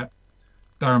anything shit.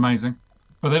 They're amazing,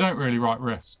 but they don't really write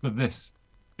riffs. But this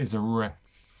is a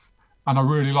riff, and I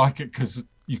really like it because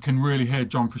you can really hear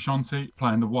John Frusciante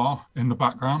playing the wah in the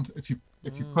background. If you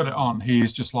put it on, he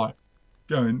is just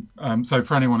going. So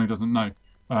for anyone who doesn't know,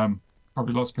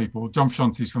 probably lots of people, John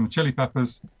Frusciante's from the Chili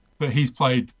Peppers, but he's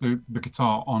played the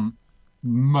guitar on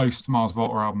most Mars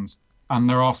Volta albums, and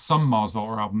there are some Mars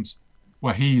Volta albums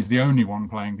where he's the only one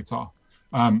playing guitar.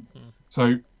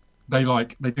 So they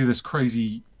do this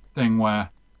crazy thing where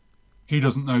he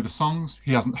doesn't know the songs,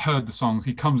 he hasn't heard the songs,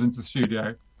 he comes into the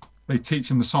studio, they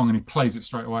teach him the song and he plays it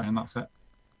straight away, and that's it.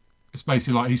 It's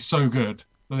basically he's so good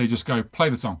that they just go, play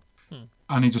the song,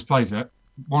 and he just plays it,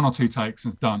 1 or 2 takes,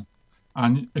 and it's done.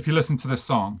 And if you listen to this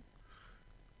song,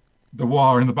 the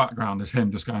wah in the background is him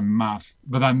just going mad,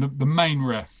 but then the main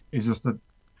riff is just an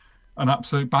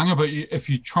absolute banger. But if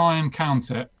you try and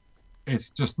count it, it's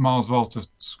just Mars Volta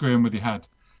screwing with your head,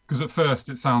 because at first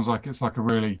it sounds like it's a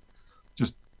really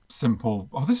just simple,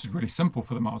 this is really simple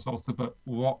for the Mars Volta, but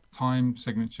what time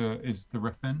signature is the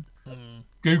riff in?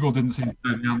 Google didn't seem to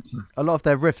know the answer. A lot of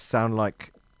their riffs sound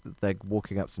like they're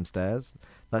walking up some stairs.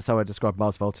 That's how I describe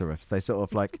Mars Volta riffs. They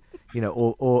sort of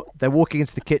or they're walking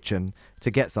into the kitchen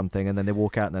to get something, and then they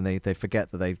walk out, and then they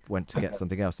forget that they went to get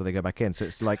something else, so they go back in. So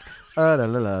it's like la la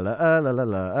la la la la la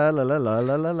la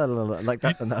la la la like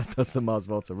that, and that's the Mars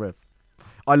Volta riff.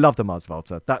 I love the Mars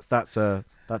Volta. That's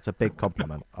That's a big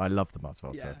compliment. I love the Mars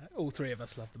Volta. Yeah, all three of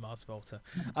us love the Mars Volta.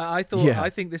 I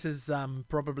think this is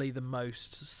probably the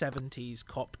most 70s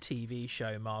cop TV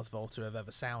show Mars Volta have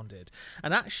ever sounded.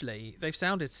 And actually, they've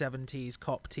sounded 70s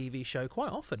cop TV show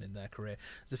quite often in their career.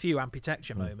 There's a few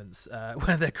Ambitecture moments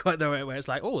where it's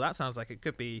like, oh, that sounds like it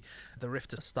could be the riff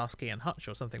to Starsky and Hutch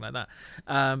or something like that.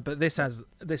 But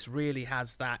this really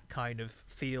has that kind of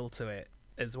feel to it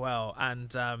as well. And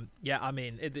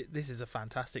this is a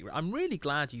fantastic. I'm really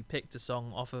glad you picked a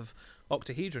song off of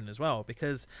Octahedron as well,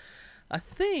 because I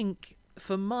think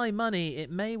for my money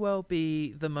it may well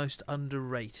be the most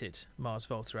underrated Mars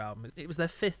Volta album. It was their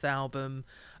 5th album.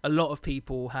 A lot of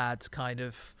people had kind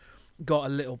of got a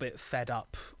little bit fed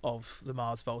up of the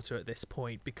Mars Volta at this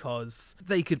point because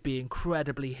they could be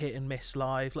incredibly hit and miss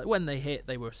live. Like when they hit,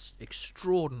 they were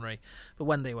extraordinary, but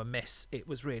when they were miss, it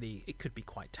could be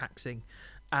quite taxing.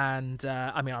 And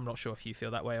I'm not sure if you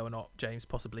feel that way or not, James,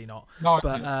 possibly not. No,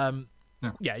 but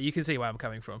yeah, you can see where I'm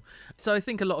coming from. So I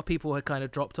think a lot of people had kind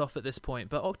of dropped off at this point,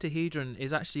 but Octahedron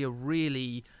is actually a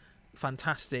really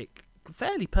fantastic,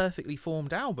 fairly perfectly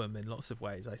formed album in lots of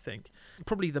ways. I think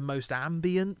probably the most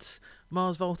ambient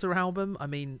Mars Volta album. I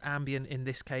mean, ambient in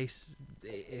this case,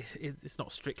 it's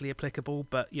not strictly applicable,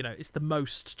 but it's the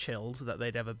most chilled that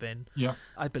they'd ever been. Yeah,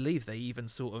 I believe they even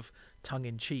sort of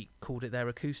tongue-in-cheek called it their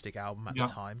acoustic album at the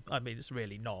time. I mean, it's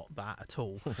really not that at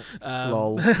all.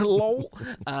 Lol.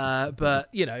 But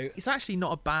it's actually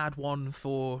not a bad one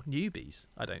for newbies,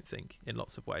 I don't think, in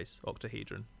lots of ways,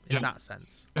 Octahedron, in that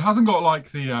sense. It hasn't got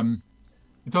like the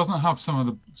it doesn't have some of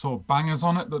the sort of bangers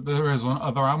on it that there is on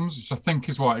other albums, which I think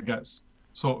is why it gets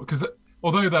because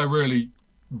although they're a really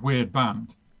weird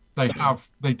band,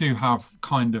 they do have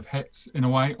kind of hits in a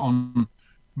way on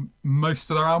most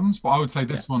of their albums, but I would say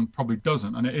this one probably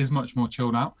doesn't, and it is much more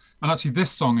chilled out. And actually this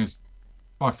song is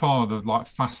by far the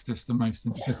fastest and most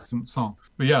insistent song.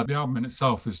 But yeah, the album in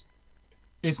itself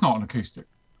it's not an acoustic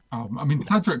album. I mean,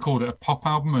 Tedrick called it a pop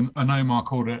album and Omar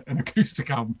called it an acoustic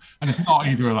album, and it's not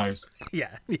either of those.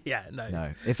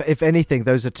 No. If anything,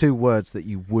 those are two words that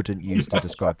you wouldn't use to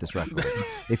describe this record.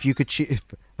 If you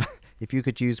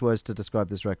could use words to describe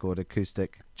this record,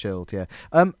 acoustic, chilled, yeah.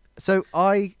 So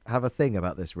I have a thing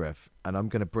about this riff, and I'm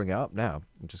going to bring it up now.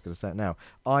 I'm just going to say it now.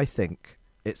 I think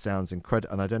it sounds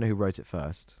incredible, and I don't know who wrote it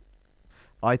first.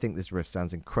 I think this riff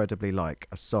sounds incredibly like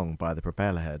a song by the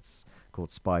Propellerheads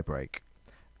called Spy Break.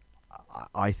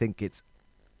 I think it's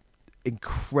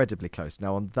incredibly close.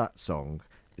 Now, on that song,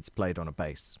 it's played on a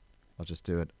bass. I'll just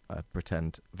do a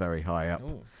pretend very high up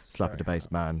slap of the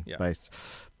bass man bass.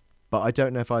 But I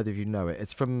don't know if either of you know it.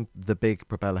 It's from the big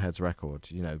Propellerheads record,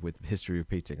 with history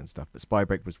repeating and stuff. But Spy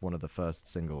Break was one of the first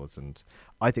singles, and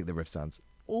I think the riff sounds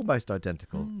almost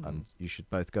identical. And you should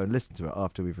both go and listen to it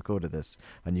after we've recorded this,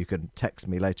 and you can text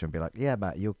me later and be like, "Yeah,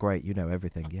 Matt, you're great. You know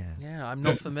everything." Yeah, I'm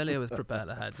not familiar with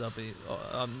Propellerheads.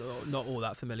 I'm not all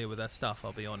that familiar with their stuff,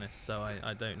 I'll be honest. So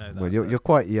I don't know that. Well, you're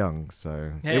quite young,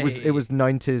 so it was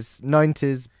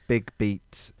 90s big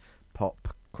beat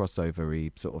pop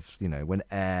crossover-y sort of, when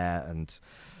Air and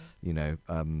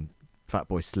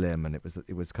Fatboy Slim, and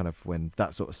it was kind of when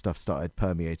that sort of stuff started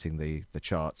permeating the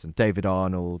charts, and David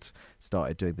Arnold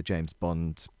started doing the James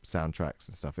Bond soundtracks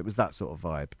and stuff. It was that sort of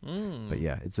vibe. But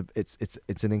yeah,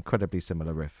 it's an incredibly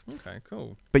similar riff. Okay,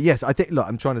 cool. But yes, I think, look,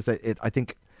 I'm trying to say it. I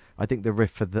think the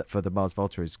riff for the Mars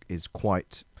Volta is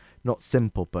quite not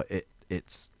simple, but it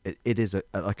is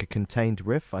like a contained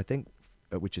riff, I think,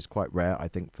 which is quite rare, I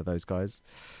think, for those guys.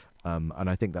 And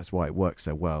I think that's why it works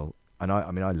so well. And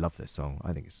I love this song.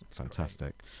 I think it's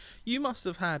fantastic. Great. You must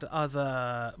have had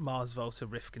other Mars Volta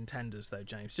riff contenders, though,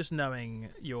 James. Just knowing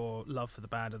your love for the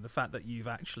band and the fact that you've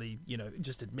actually,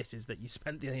 just admitted that you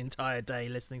spent the entire day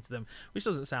listening to them, which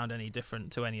doesn't sound any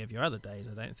different to any of your other days,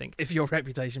 I don't think, if your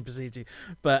reputation precedes you.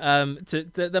 But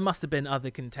there must have been other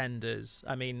contenders.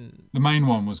 I mean, the main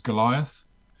one was Goliath.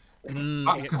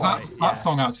 Because that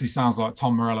song actually sounds like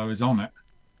Tom Morello is on it,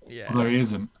 although he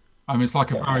isn't. I mean, it's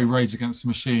like a very Rage Against the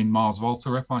Machine Mars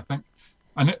Volta riff, I think.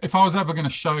 And if I was ever going to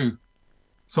show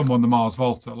someone the Mars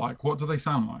Volta, like, what do they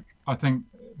sound like? I think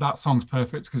that song's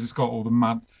perfect because it's got all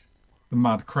the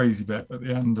mad crazy bit at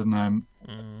the end. And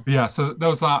yeah, so there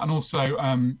was that, and also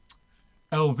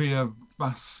Elvia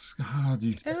Vas. How do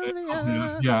you say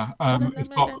it? Yeah, it's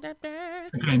got.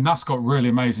 Again, that's got really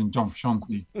amazing John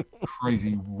Frusciante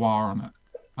crazy wah on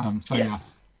it. So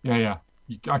yes. Yeah.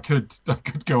 I could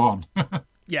go on.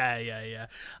 Yeah.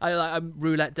 I like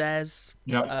Roulette Dares.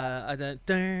 Yeah. I don't.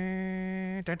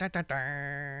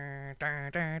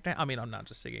 I mean, I'm not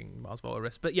just singing Mars Volta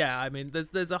riffs, but yeah, I mean,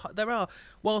 there are.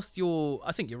 Whilst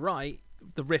I think you're right.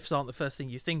 The riffs aren't the first thing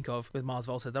you think of with Mars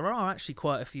Volta. There are actually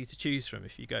quite a few to choose from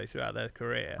if you go throughout their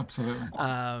career. Absolutely.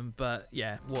 But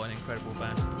yeah, what an incredible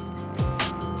band.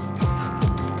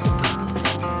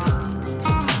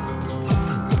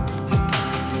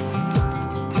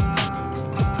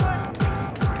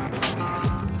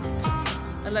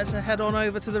 And let's head on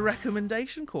over to the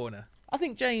recommendation corner. I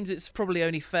think, James, it's probably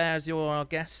only fair, as you're our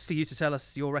guest, for you to tell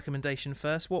us your recommendation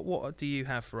first. What do you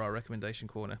have for our recommendation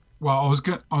corner? Well, I was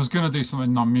going to do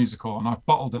something non-musical, and I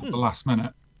bottled it at the last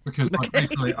minute because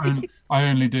I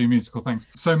only do musical things.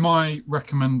 So my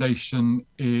recommendation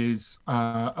is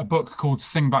a book called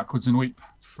Sing Backwards and Weep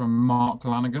from Mark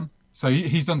Lanigan. So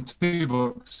he's done 2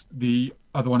 books. The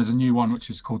other one is a new one, which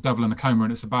is called Devil in a Coma,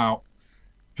 and it's about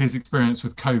his experience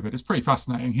with COVID. It's pretty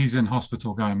fascinating. He's in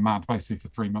hospital going mad basically for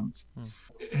 3 months.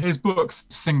 His books,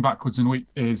 Sing Backwards and Weep,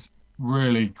 is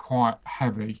really quite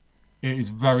heavy. It is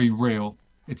very real.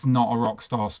 It's not a rock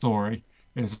star story.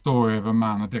 It's a story of a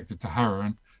man addicted to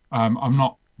heroin. I'm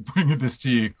not bringing this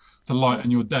to you to lighten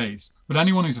your days, but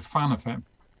anyone who's a fan of him,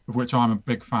 of which I'm a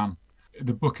big fan,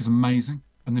 the book is amazing.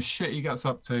 And the shit he gets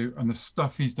up to and the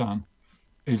stuff he's done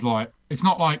is like, it's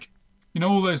not like,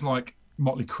 all those like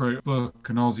Motley Crue book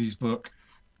and Ozzy's book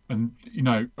and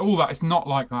all that. It's not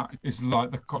like that. It's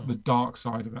like the dark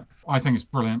side of it. I think it's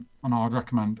brilliant, and I would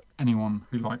recommend anyone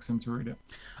who likes him to read it.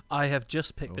 I have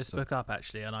just picked this book up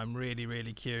actually, and I'm really,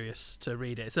 really curious to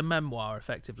read it. It's a memoir,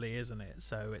 effectively, isn't it?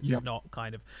 So it's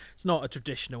it's not a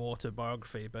traditional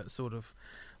autobiography, but sort of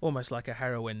almost like a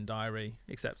heroine diary,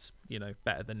 except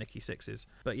better than Nikki Sixx's.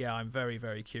 But yeah, I'm very,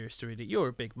 very curious to read it. You're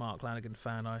a big Mark Lanigan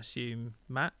fan, I assume,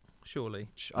 Matt? Surely.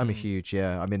 I'm a huge,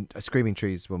 I mean, Screaming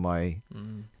Trees were my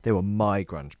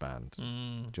grunge band. Do you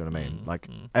know what I mean? Like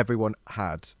everyone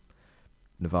had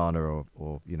Nirvana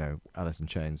or Alice in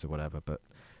Chains or whatever, but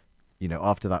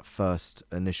after that first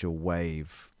initial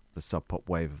wave, the sub pop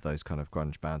wave of those kind of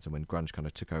grunge bands, and when grunge kind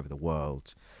of took over the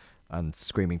world, and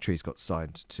Screaming Trees got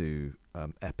signed to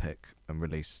Epic and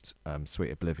released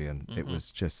Sweet Oblivion, it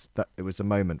was just that. It was a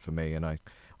moment for me, and I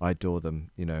adore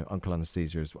them. Uncle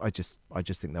Anesthesia is. I just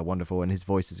think they're wonderful, and his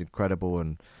voice is incredible,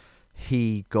 and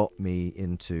he got me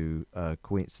into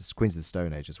Queens of the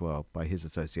Stone Age as well by his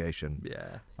association.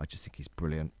 Yeah, I just think he's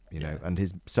brilliant. And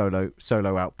his solo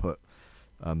output.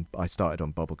 I started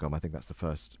on Bubblegum. I think that's the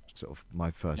first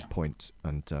my first point,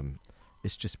 and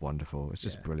it's just wonderful. It's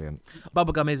just brilliant.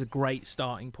 Bubblegum is a great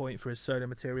starting point for his solo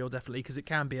material, definitely, because it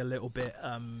can be a little bit.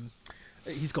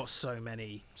 He's got so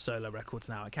many solo records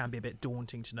now. It can be a bit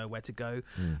daunting to know where to go,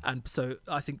 and so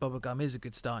I think Bubblegum is a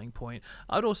good starting point.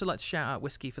 I'd also like to shout out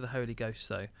Whiskey for the Holy Ghost,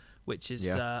 though, which is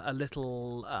a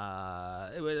little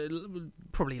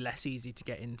probably less easy to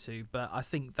get into, but I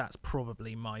think that's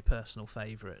probably my personal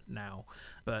favourite now.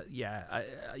 But yeah,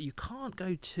 you can't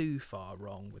go too far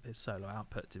wrong with his solo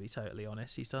output, to be totally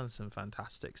honest. He's done some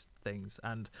fantastic things,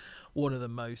 and one of the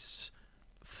most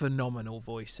phenomenal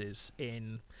voices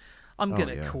in... I'm going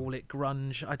to call it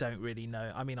grunge. I don't really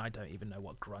know. I mean, I don't even know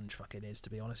what grunge fucking is,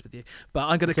 to be honest with you. But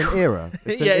I'm going to... It's an era.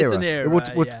 It's an era.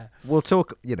 We'll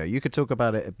talk... You could talk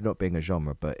about it not being a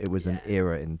genre, but it was an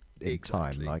era in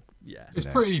time. Like, it's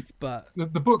pretty... But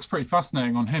the book's pretty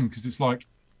fascinating on him, because it's like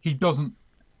he doesn't...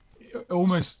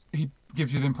 Almost, he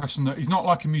gives you the impression that he's not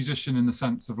like a musician in the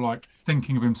sense of like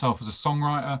thinking of himself as a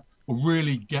songwriter or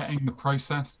really getting the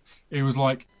process. It was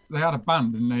like they had a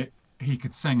band and he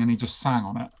could sing and he just sang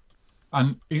on it.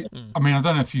 And I mean, I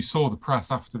don't know if you saw the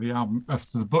press after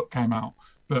the book came out,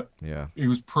 but he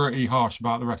was pretty harsh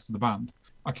about the rest of the band.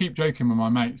 I keep joking with my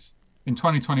mates. In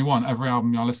 2021, every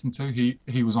album I listened to,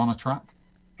 he was on a track.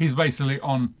 He's basically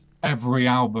on every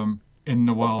album in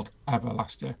the world ever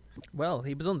last year. Well,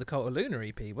 he was on the Cult of Luna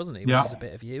EP, wasn't he? Yeah. Which is a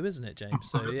bit of you, isn't it, James?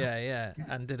 Absolutely. So yeah,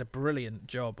 and did a brilliant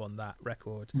job on that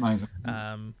record. Amazing.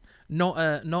 Not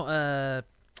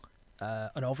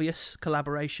an obvious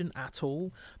collaboration at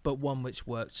all, but one which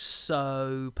worked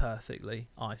so perfectly,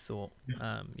 I thought.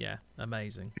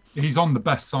 Amazing. He's on the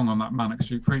best song on that Manic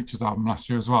Street Preachers album last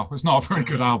year as well. It's not a very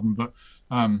good album, but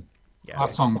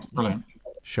that song was brilliant.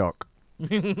 Shock.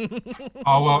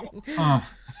 Oh, well.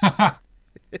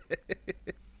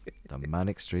 The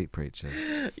Manic Street Preachers.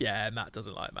 Yeah, Matt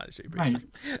doesn't like Manic Street Preachers.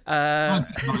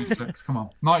 1996, come on.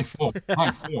 94.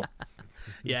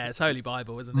 Yeah, it's Holy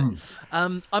Bible, isn't it?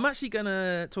 I'm actually going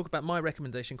to talk about my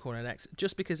recommendation corner next,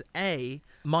 just because A,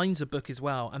 mine's a book as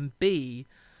well, and B,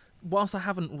 whilst I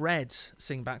haven't read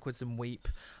Sing Backwards and Weep,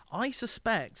 I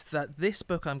suspect that this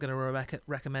book I'm going to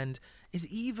recommend is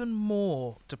even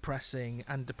more depressing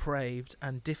and depraved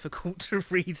and difficult to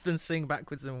read than Sing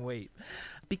Backwards and Weep,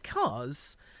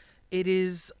 because it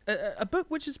is a book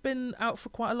which has been out for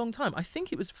quite a long time. I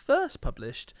think it was first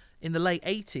published in the late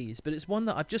 80s, but it's one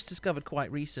that I've just discovered quite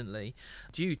recently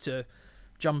due to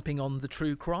jumping on the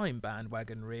true crime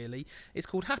bandwagon, really. It's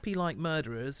called Happy Like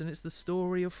Murderers, and it's the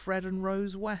story of Fred and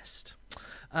Rose West,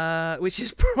 which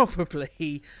is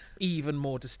probably even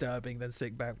more disturbing than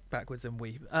Sing Backwards and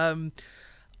Weep.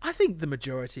 I think the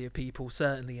majority of people,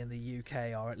 certainly in the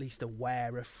UK, are at least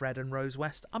aware of Fred and Rose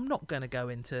West. I'm not going to go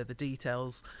into the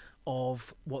details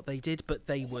of what they did, but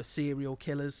they were serial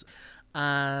killers,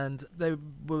 and they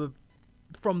were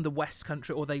from the West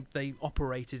Country, or they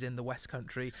operated in the West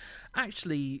Country,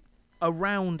 actually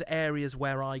around areas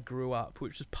where I grew up,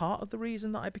 which was part of the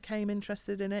reason that I became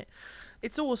interested in it.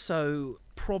 It's also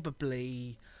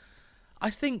probably, I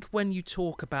think, when you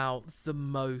talk about the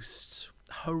most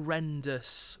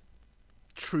horrendous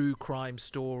true crime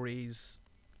stories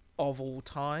of all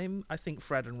time, I think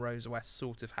Fred and Rose West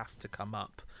sort of have to come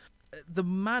up. The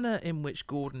manner in which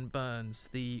Gordon Burns,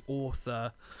 the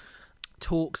author,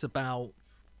 talks about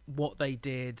what they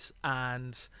did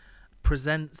and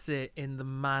presents it in the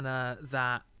manner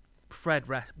that Fred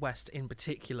West in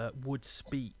particular would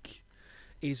speak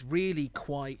is really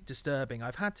quite disturbing.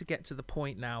 I've had to get to the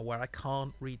point now where I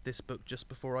can't read this book just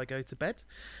before I go to bed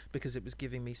because it was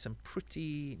giving me some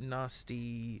pretty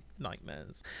nasty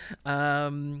nightmares.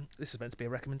 This is meant to be a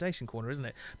recommendation corner, isn't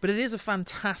it? But it is a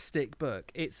fantastic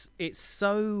book. It's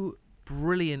so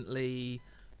brilliantly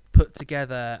put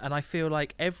together, and I feel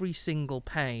like every single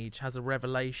page has a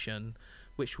revelation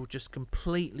which will just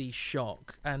completely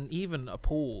shock and even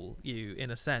appall you in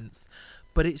a sense,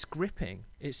 but it's gripping.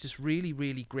 It's just really,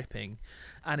 really gripping,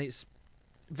 and it's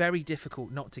very difficult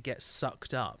not to get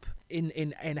sucked up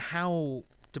in how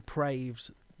depraved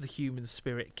the human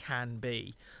spirit can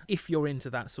be. If you're into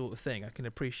that sort of thing, I can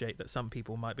appreciate that some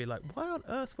people might be like, why on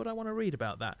earth would I want to read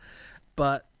about that?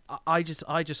 But I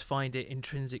just find it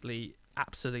intrinsically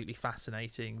absolutely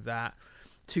fascinating that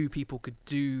two people could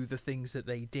do the things that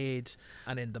they did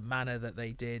and in the manner that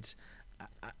they did,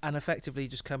 and effectively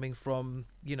just coming from,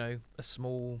 you know, a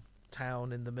small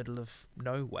town in the middle of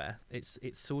nowhere. It's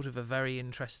sort of a very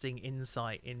interesting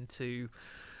insight into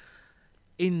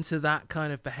that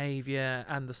kind of behavior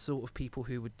and the sort of people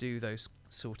who would do those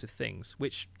sort of things,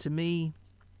 which to me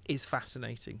is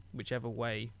fascinating, whichever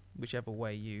way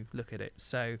you look at it.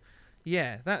 So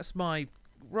yeah, that's my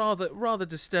rather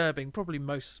disturbing, probably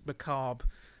most macabre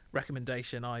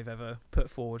recommendation I've ever put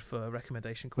forward for a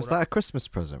recommendation corner. Was that a Christmas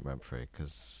present, Remfry?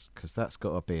 Because that's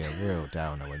got to be a real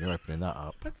downer when you're opening that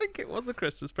up. I think it was a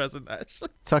Christmas present, actually.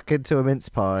 Tuck into a mince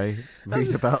pie,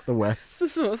 read about the West.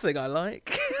 It's the sort of thing I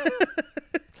like.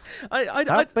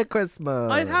 Happy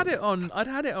Christmas. I'd had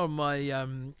it on my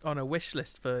on a wish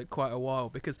list for quite a while,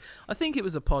 because I think it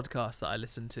was a podcast that I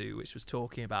listened to which was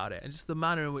talking about it, and just the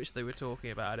manner in which they were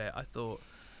talking about it, I thought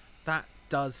that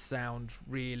does sound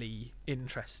really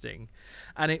interesting.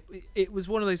 And it was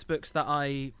one of those books that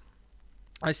I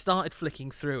started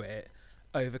flicking through it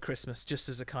over Christmas just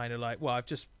as a kind of like, well, I've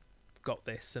just got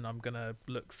this and I'm gonna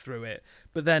look through it,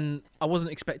 but then I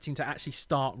wasn't expecting to actually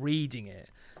start reading it.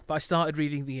 But I started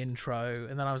reading the intro,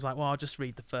 and then I was like, well, I'll just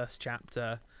read the first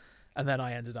chapter, and then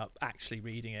I ended up actually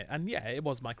reading it. And yeah, it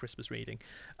was my Christmas reading.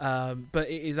 But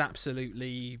it is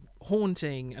absolutely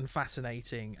haunting and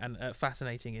fascinating, and a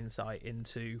fascinating insight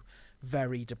into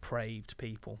very depraved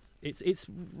people. It's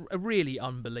really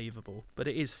unbelievable, but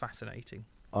it is fascinating.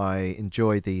 I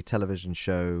enjoy the television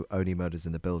show Only Murders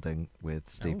in the Building with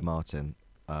Steve Martin,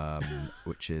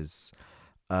 which is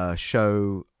a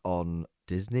show on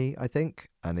Disney, I think,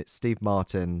 and it's Steve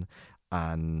Martin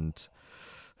and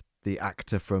the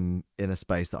actor from Inner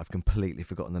Space that I've completely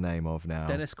forgotten the name of now.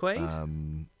 Dennis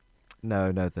Quaid?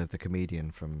 No, the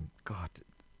comedian from, God,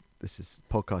 this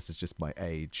podcast is just my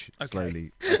age. Okay.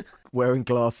 Slowly wearing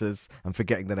glasses and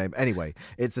forgetting the name. Anyway,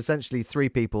 it's essentially three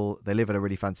people. They live in a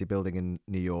really fancy building in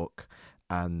New York,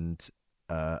 and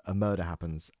a murder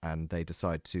happens, and they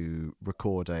decide to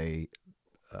record a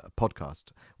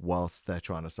podcast whilst they're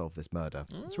trying to solve this murder.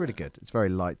 It's really good. It's very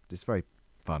light. It's very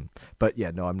fun. But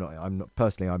yeah, no, I'm not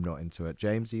personally. I'm not into it.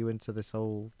 James, are you into this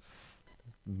whole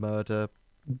murder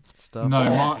stuff?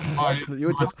 No,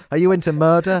 are you into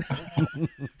murder?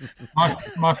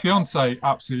 my fiance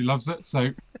absolutely loves it.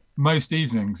 So most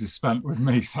evenings is spent with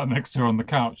me sat next to her on the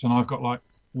couch, and I've got like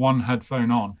one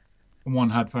headphone on and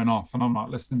one headphone off, and I'm like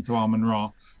listening to Armin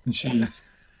Ra, and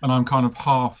I'm kind of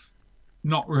half,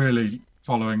 not really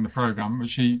following the program, but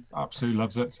she absolutely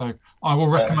loves it. So I will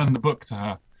recommend the book to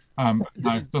her,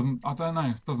 No, it doesn't. I don't know.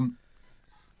 It doesn't.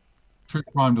 True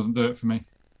crime doesn't do it for me.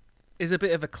 Is a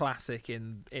bit of a classic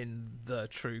in the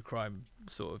true crime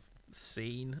sort of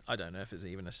scene. I don't know if it's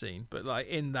even a scene, but like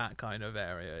in that kind of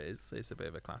area, it's a bit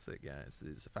of a classic. Yeah,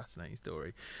 it's a fascinating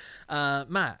story.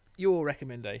 Matt, your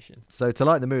recommendation? So to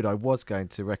lighten the mood, I was going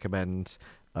to recommend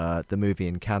the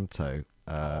movie Encanto,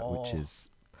 which is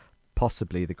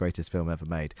possibly the greatest film ever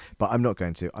made. But I'm not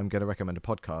going to. I'm going to recommend a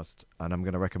podcast, and I'm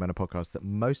going to recommend a podcast that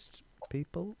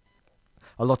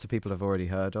a lot of people have already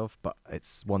heard of, but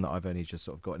it's one that I've only just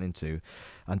sort of gotten into,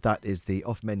 and that is the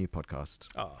Off Menu podcast.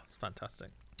 Oh, it's fantastic.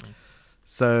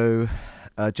 So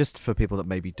just for people that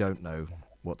maybe don't know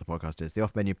what the podcast is, the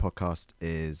Off Menu podcast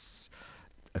is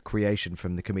a creation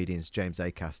from the comedians James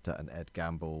Acaster and Ed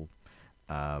Gamble,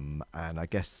 and I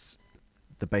guess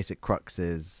the basic crux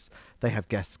is they have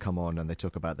guests come on and they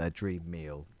talk about their dream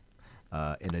meal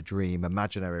in a dream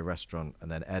imaginary restaurant,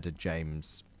 and then Ed and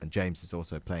James is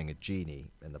also playing a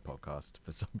genie in the podcast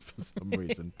for some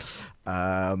reason,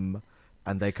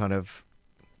 and they kind of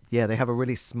they have a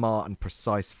really smart and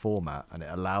precise format, and it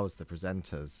allows the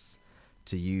presenters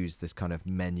to use this kind of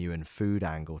menu and food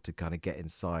angle to kind of get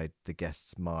inside the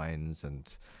guests' minds,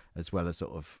 and as well as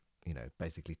sort of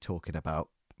basically talking about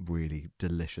really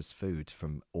delicious food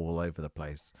from all over the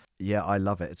place. Yeah, I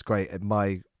love it. It's great.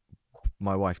 My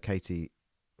wife Katie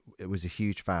was a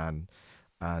huge fan,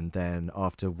 and then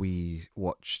after we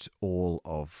watched all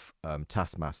of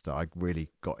Taskmaster, I really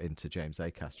got into James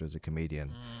Acaster as a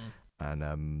comedian.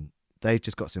 And they've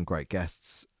just got some great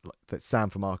guests. Sam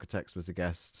from Architects was a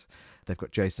guest. They've got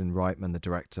Jason Reitman, the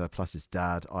director, plus his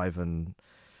dad Ivan,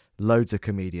 loads of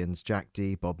comedians, Jack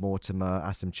D, Bob Mortimer,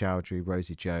 Asim Chowdhury,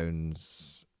 Rosie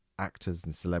Jones, actors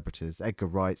and celebrities, Edgar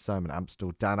Wright, Simon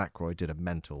Amstel, Dan Aykroyd did a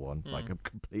mental one, like a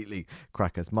completely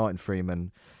crackers, Martin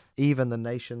Freeman, even the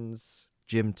nation's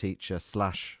gym teacher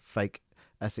 / fake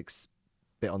Essex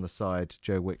bit on the side,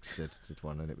 Joe Wicks did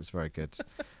one, and it was very good.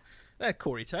 They had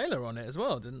Corey Taylor on it as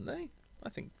well, didn't they? I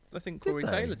think Corey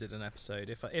Taylor did an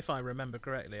episode. If I remember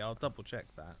correctly, I'll double check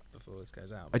that before this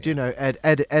goes out. I do know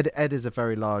Ed is a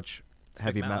very large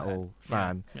heavy metal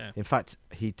fan. Yeah. In fact,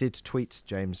 he did tweet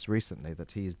James recently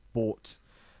that he's bought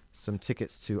some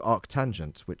tickets to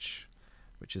Arctangent, which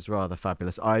is rather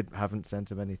fabulous. I haven't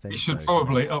sent him anything. You should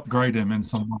probably upgrade him in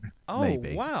some way. Oh,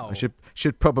 maybe. Wow! I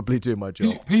should probably do my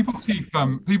job. People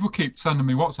keep sending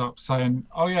me WhatsApp saying,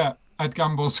 "Oh yeah, Ed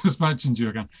Gamble's just mentioned you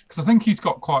again," because I think he's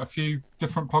got quite a few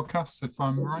different podcasts, if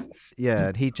I'm right. Yeah,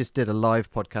 and he just did a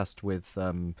live podcast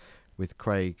with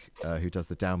Craig, who does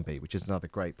the Downbeat, which is another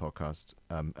great podcast,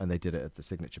 and they did it at the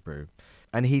Signature Brew.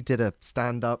 And he did a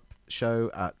stand-up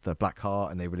show at the Black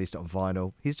Heart, and they released it on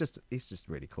vinyl. He's just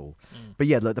really cool. But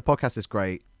yeah, look, the podcast is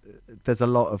great. There's a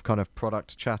lot of kind of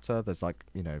product chatter. There's like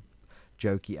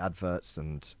jokey adverts,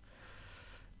 and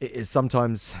it is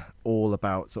sometimes all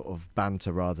about sort of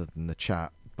banter rather than the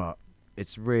chat. But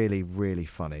it's really, really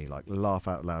funny, like laugh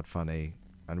out loud funny,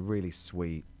 and really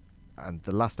sweet. And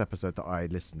the last episode that I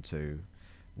listened to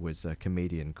was a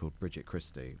comedian called Bridget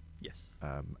Christie. Yes.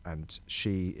 And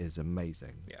she is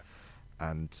amazing. Yeah.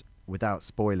 And without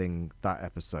spoiling that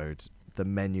episode, the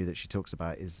menu that she talks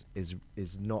about is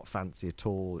not fancy at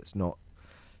all. It's not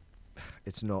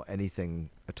anything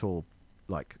at all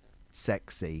like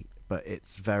sexy, but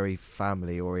it's very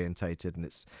family orientated, and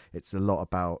it's a lot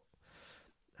about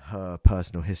her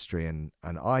personal history, and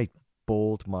I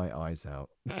bawled my eyes out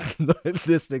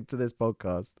listening to this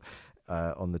podcast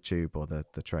on the tube or the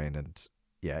train. And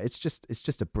yeah, it's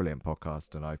just a brilliant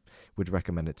podcast, and I would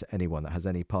recommend it to anyone that has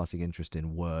any passing interest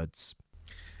in words.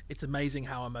 It's amazing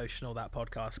how emotional that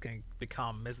podcast can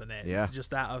become, isn't it? Yeah. It's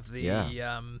just out of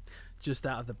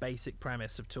the basic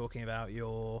premise of talking about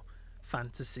your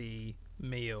fantasy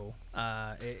meal.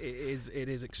 It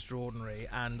is extraordinary,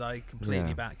 and I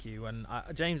completely back you. And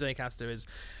James Acaster is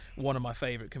one of my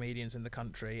favourite comedians in the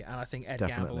country, and I think Ed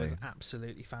Gamble is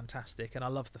absolutely fantastic. And I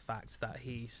love the fact that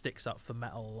he sticks up for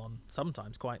metal on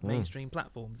sometimes quite mainstream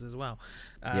platforms as well.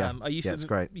 Are you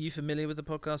great. Are you familiar with the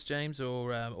podcast, James,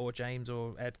 or James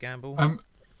or Ed Gamble? Do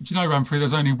you know, Remfry,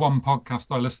 there's only one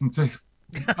podcast I listen to,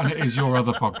 and it is your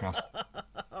other podcast.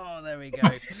 Oh, there we go.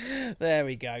 There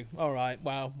we go. All right.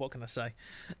 Well, what can I say?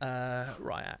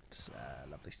 Riot.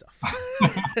 Lovely stuff.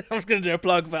 I was going to do a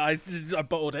plug, but I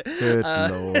bottled it. Good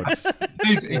Lord.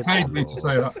 He paid me to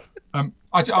say that.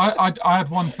 I had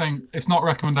one thing. It's not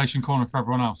recommendation corner for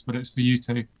everyone else, but it's for you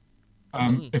two.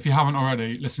 If you haven't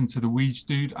already, listen to the Ouija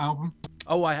Dude album.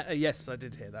 Oh, yes, I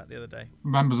did hear that the other day.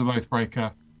 Members of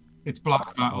Oathbreaker. It's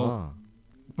black metal,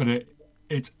 but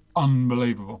it's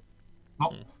unbelievable.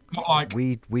 Not like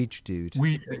Weed dude.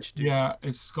 Yeah,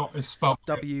 it's spelled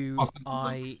Wiegedod,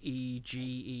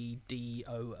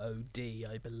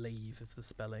 I believe is the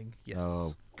spelling. Yes.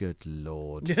 Oh, good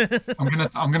lord.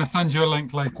 I'm gonna send you a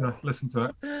link later. Listen to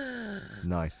it.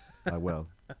 Nice. I will.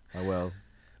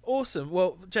 Awesome.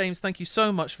 Well, James, thank you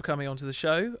so much for coming onto the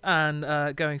show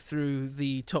and going through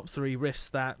the top 3 riffs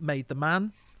that made the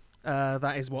man.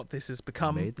 That is what this has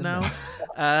become now.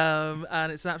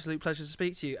 And it's an absolute pleasure to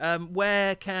speak to you.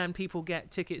 Where can people get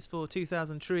tickets for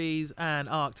 2000 Trees and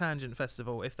Arctangent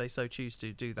Festival if they so choose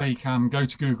to do that? They can go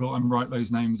to Google and write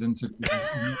those names into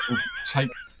Google. Take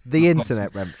the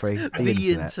internet, Remfry.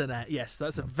 The internet. Yes,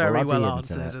 that's a very well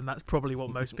answered, and that's probably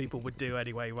what most people would do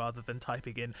anyway, rather than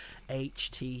typing in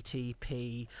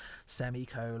HTTP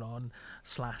 //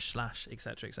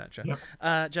 etc. etc. Yep.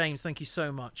 James, thank you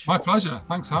so much. My pleasure.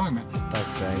 Thanks for having me.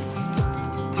 Thanks, James.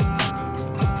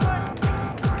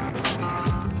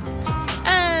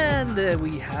 And there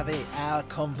we have it, our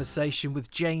conversation with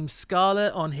James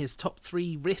Scarlett on his top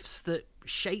 3 riffs that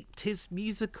shaped his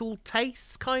musical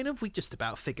tastes, kind of. We just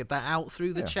about figured that out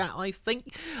through the chat, I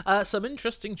think. Some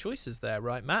interesting choices there,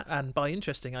 right, Matt? And by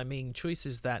interesting, I mean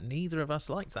choices that neither of us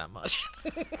liked that much.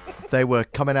 They were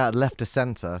coming out left of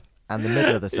centre and the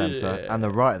middle of the centre and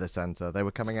the right of the centre. They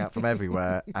were coming out from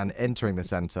everywhere and entering the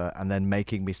centre and then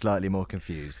making me slightly more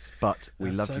confused. But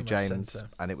we love you, James,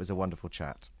 and it was a wonderful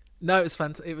chat. No,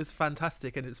 it was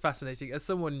fantastic, and it's fascinating. As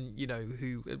someone,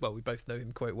 who, well, we both know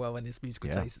him quite well and his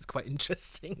musical taste, it's quite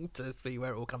interesting to see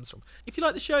where it all comes from. If you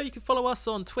like the show, you can follow us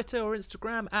on Twitter or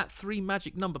Instagram at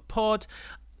 3magicnumberpod.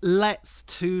 Let's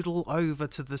toodle over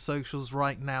to the socials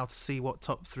right now to see what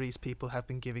top 3s people have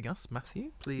been giving us.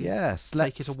 Matthew, please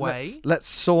take it away. Let's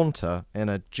saunter in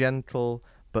a gentle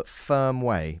but firm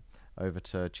way over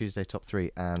to Tuesday top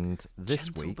 3, and this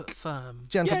gentle week but firm.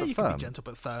 Gentle but you firm. Can be gentle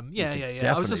but firm. Yeah. I was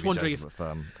Definitely just wondering gentle but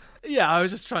firm. Yeah, I was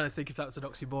just trying to think if that was an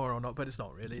oxymoron or not, but it's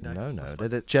not really.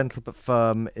 No. Gentle but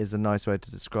firm is a nice way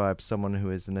to describe someone who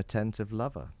is an attentive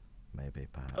lover. Maybe,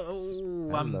 perhaps.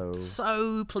 Oh, Hello. I'm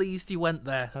so pleased you went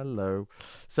there. Hello.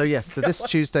 So yes, so this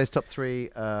Tuesday's top 3,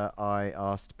 I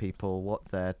asked people what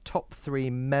their top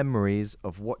 3 memories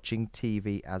of watching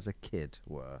TV as a kid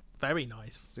were. Very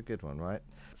nice. It's a good one, right?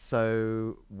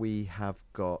 So we have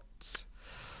got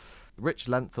Rich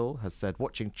Lenthal has said,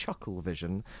 watching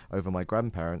Chucklevision over my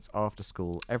grandparents after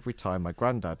school every time my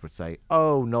granddad would say,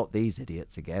 "Oh, not these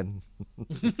idiots again."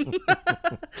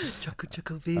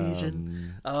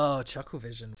 Chucklevision.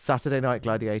 Chucklevision. Saturday Night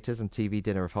Gladiators and TV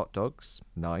dinner of hot dogs.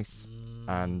 Nice.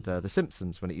 And The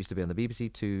Simpsons when it used to be on the BBC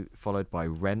Two, followed by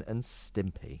Ren and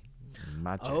Stimpy.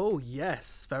 Magic. Oh,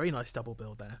 yes. Very nice double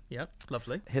bill there. Yep.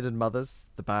 Lovely. Hidden Mothers,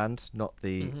 the band, not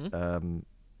the,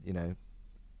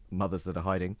 mothers that are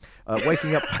hiding.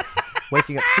 Waking up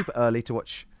super early to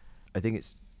watch, I think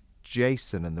it's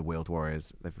Jason and the Wheeled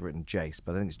Warriors. They've written Jace,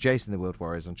 but I think it's Jason and the Wheeled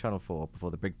Warriors on Channel 4 before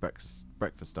the big breakfast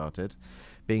started.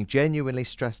 Being genuinely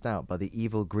stressed out by the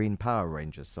evil Green Power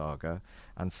Rangers saga,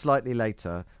 and slightly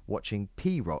later watching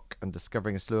P-Rock and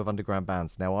discovering a slew of underground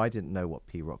bands. Now, I didn't know what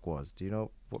P-Rock was. Do you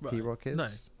know what P-Rock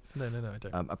is? No, I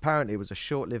don't. Apparently, it was a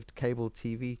short-lived cable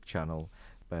TV channel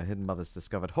where Hidden Mothers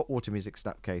discovered hot water music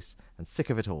snapcase and Sick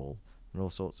of It All, and all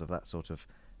sorts of that sort of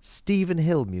Stephen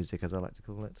Hill music, as I like to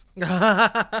call it.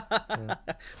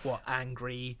 What,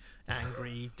 angry,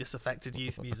 disaffected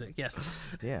youth music? Yes.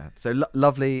 Yeah. So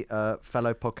lovely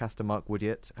fellow podcaster Mark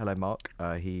Woodyatt. Hello, Mark.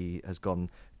 He has gone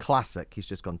classic. He's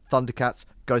just gone Thundercats,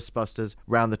 Ghostbusters,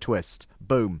 Round the Twist.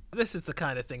 Boom. This is the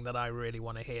kind of thing that I really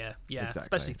want to hear. Yeah, exactly.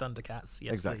 Especially Thundercats.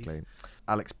 Yes, exactly. Please.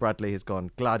 Alex Bradley has gone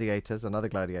Gladiators, another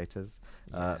Gladiators.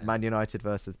 Man United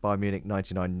versus Bayern Munich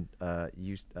 99,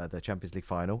 the Champions League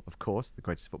final, of course, the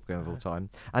greatest football game of all time.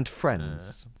 And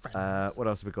Friends. What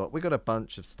else have we got? We got a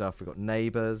bunch of stuff. We got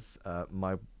Neighbours.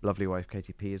 My lovely wife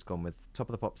Katie P has gone with Top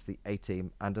of the Pops, the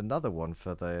A-Team, and another one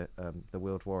for the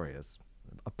Wheeled Warriors.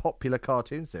 A popular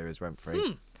cartoon series,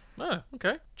 Remfry. Oh,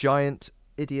 okay. Giant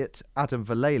idiot Adam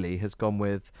Vallely has gone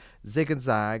with Zig and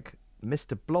Zag,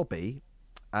 Mr. Blobby,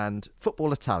 and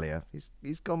Football Italia.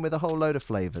 He's gone with a whole load of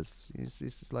flavours. He's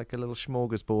just like a little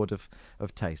smorgasbord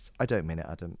of tastes. I don't mean it,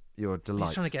 Adam. You're a delight.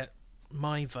 He's trying to get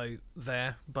my vote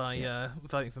there by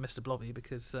voting for Mr. Blobby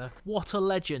because what a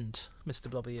legend Mr.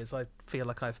 Blobby is. I feel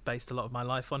like I've based a lot of my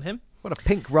life on him. What a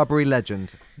pink rubbery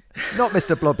legend. Not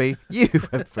Mr. Blobby, you,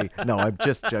 Remfry. No, I'm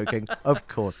just joking. Of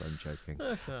course I'm joking.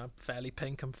 I'm fairly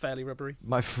pink, I'm fairly rubbery.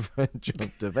 My friend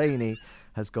John Devaney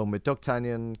has gone with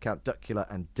Dogtanian, Count Duckula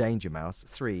and Danger Mouse.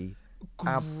 3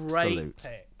 absolute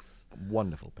picks.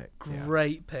 Wonderful picks.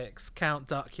 Great picks. Count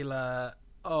Duckula.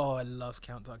 Oh, I love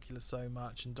Count Duckula so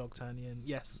much, and Dogtanian.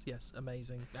 Yes,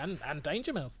 amazing. And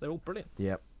Danger Mouse, they're all brilliant.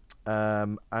 Yep.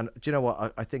 And do you know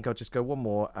what? I think I'll just go one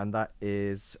more, and that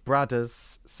is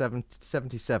Bradders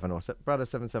 77 or Bradders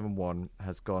 771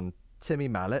 has gone Timmy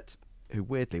Mallet, who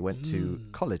weirdly went to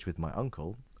college with my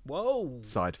uncle. Whoa!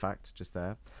 Side fact, just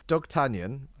there.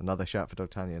 Dogtanian, another shout for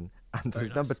Dogtanian, and Very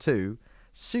his nice. number 2,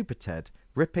 Super Ted,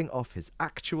 ripping off his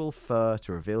actual fur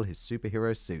to reveal his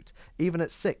superhero suit. Even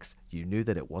at 6, you knew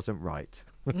that it wasn't right.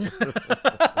 And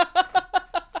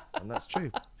that's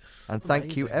true. And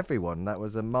thank you, everyone. That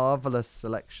was a marvellous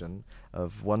selection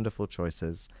of wonderful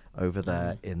choices over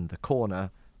there in the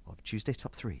corner of Tuesday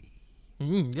Top 3.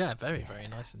 Yeah, very, very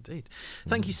nice indeed.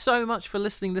 Thank you so much for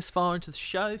listening this far into the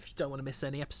show. If you don't want to miss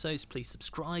any episodes, please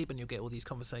subscribe and you'll get all these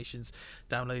conversations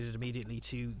downloaded immediately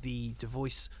to the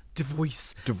device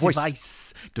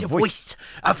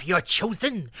of your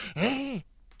chosen.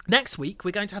 Next week, we're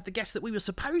going to have the guest that we were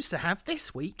supposed to have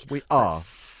this week. We are. But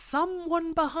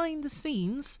someone behind the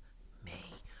scenes,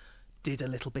 me, did a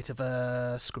little bit of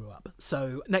a screw up.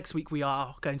 So next week we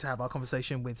are going to have our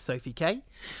conversation with Sophie Kay,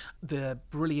 the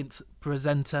brilliant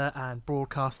presenter and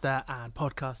broadcaster and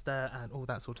podcaster and all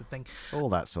that sort of thing. All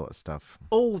that sort of stuff.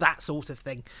 All that sort of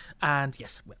thing. And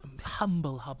yes,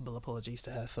 humble apologies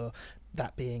to her for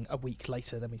that being a week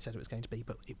later than we said it was going to be,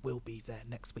 but it will be there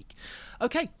next week.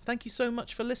 Okay, thank you so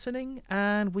much for listening,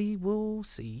 and we will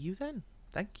see you then.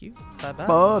 Thank you.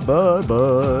 Bye-bye.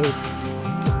 Bye.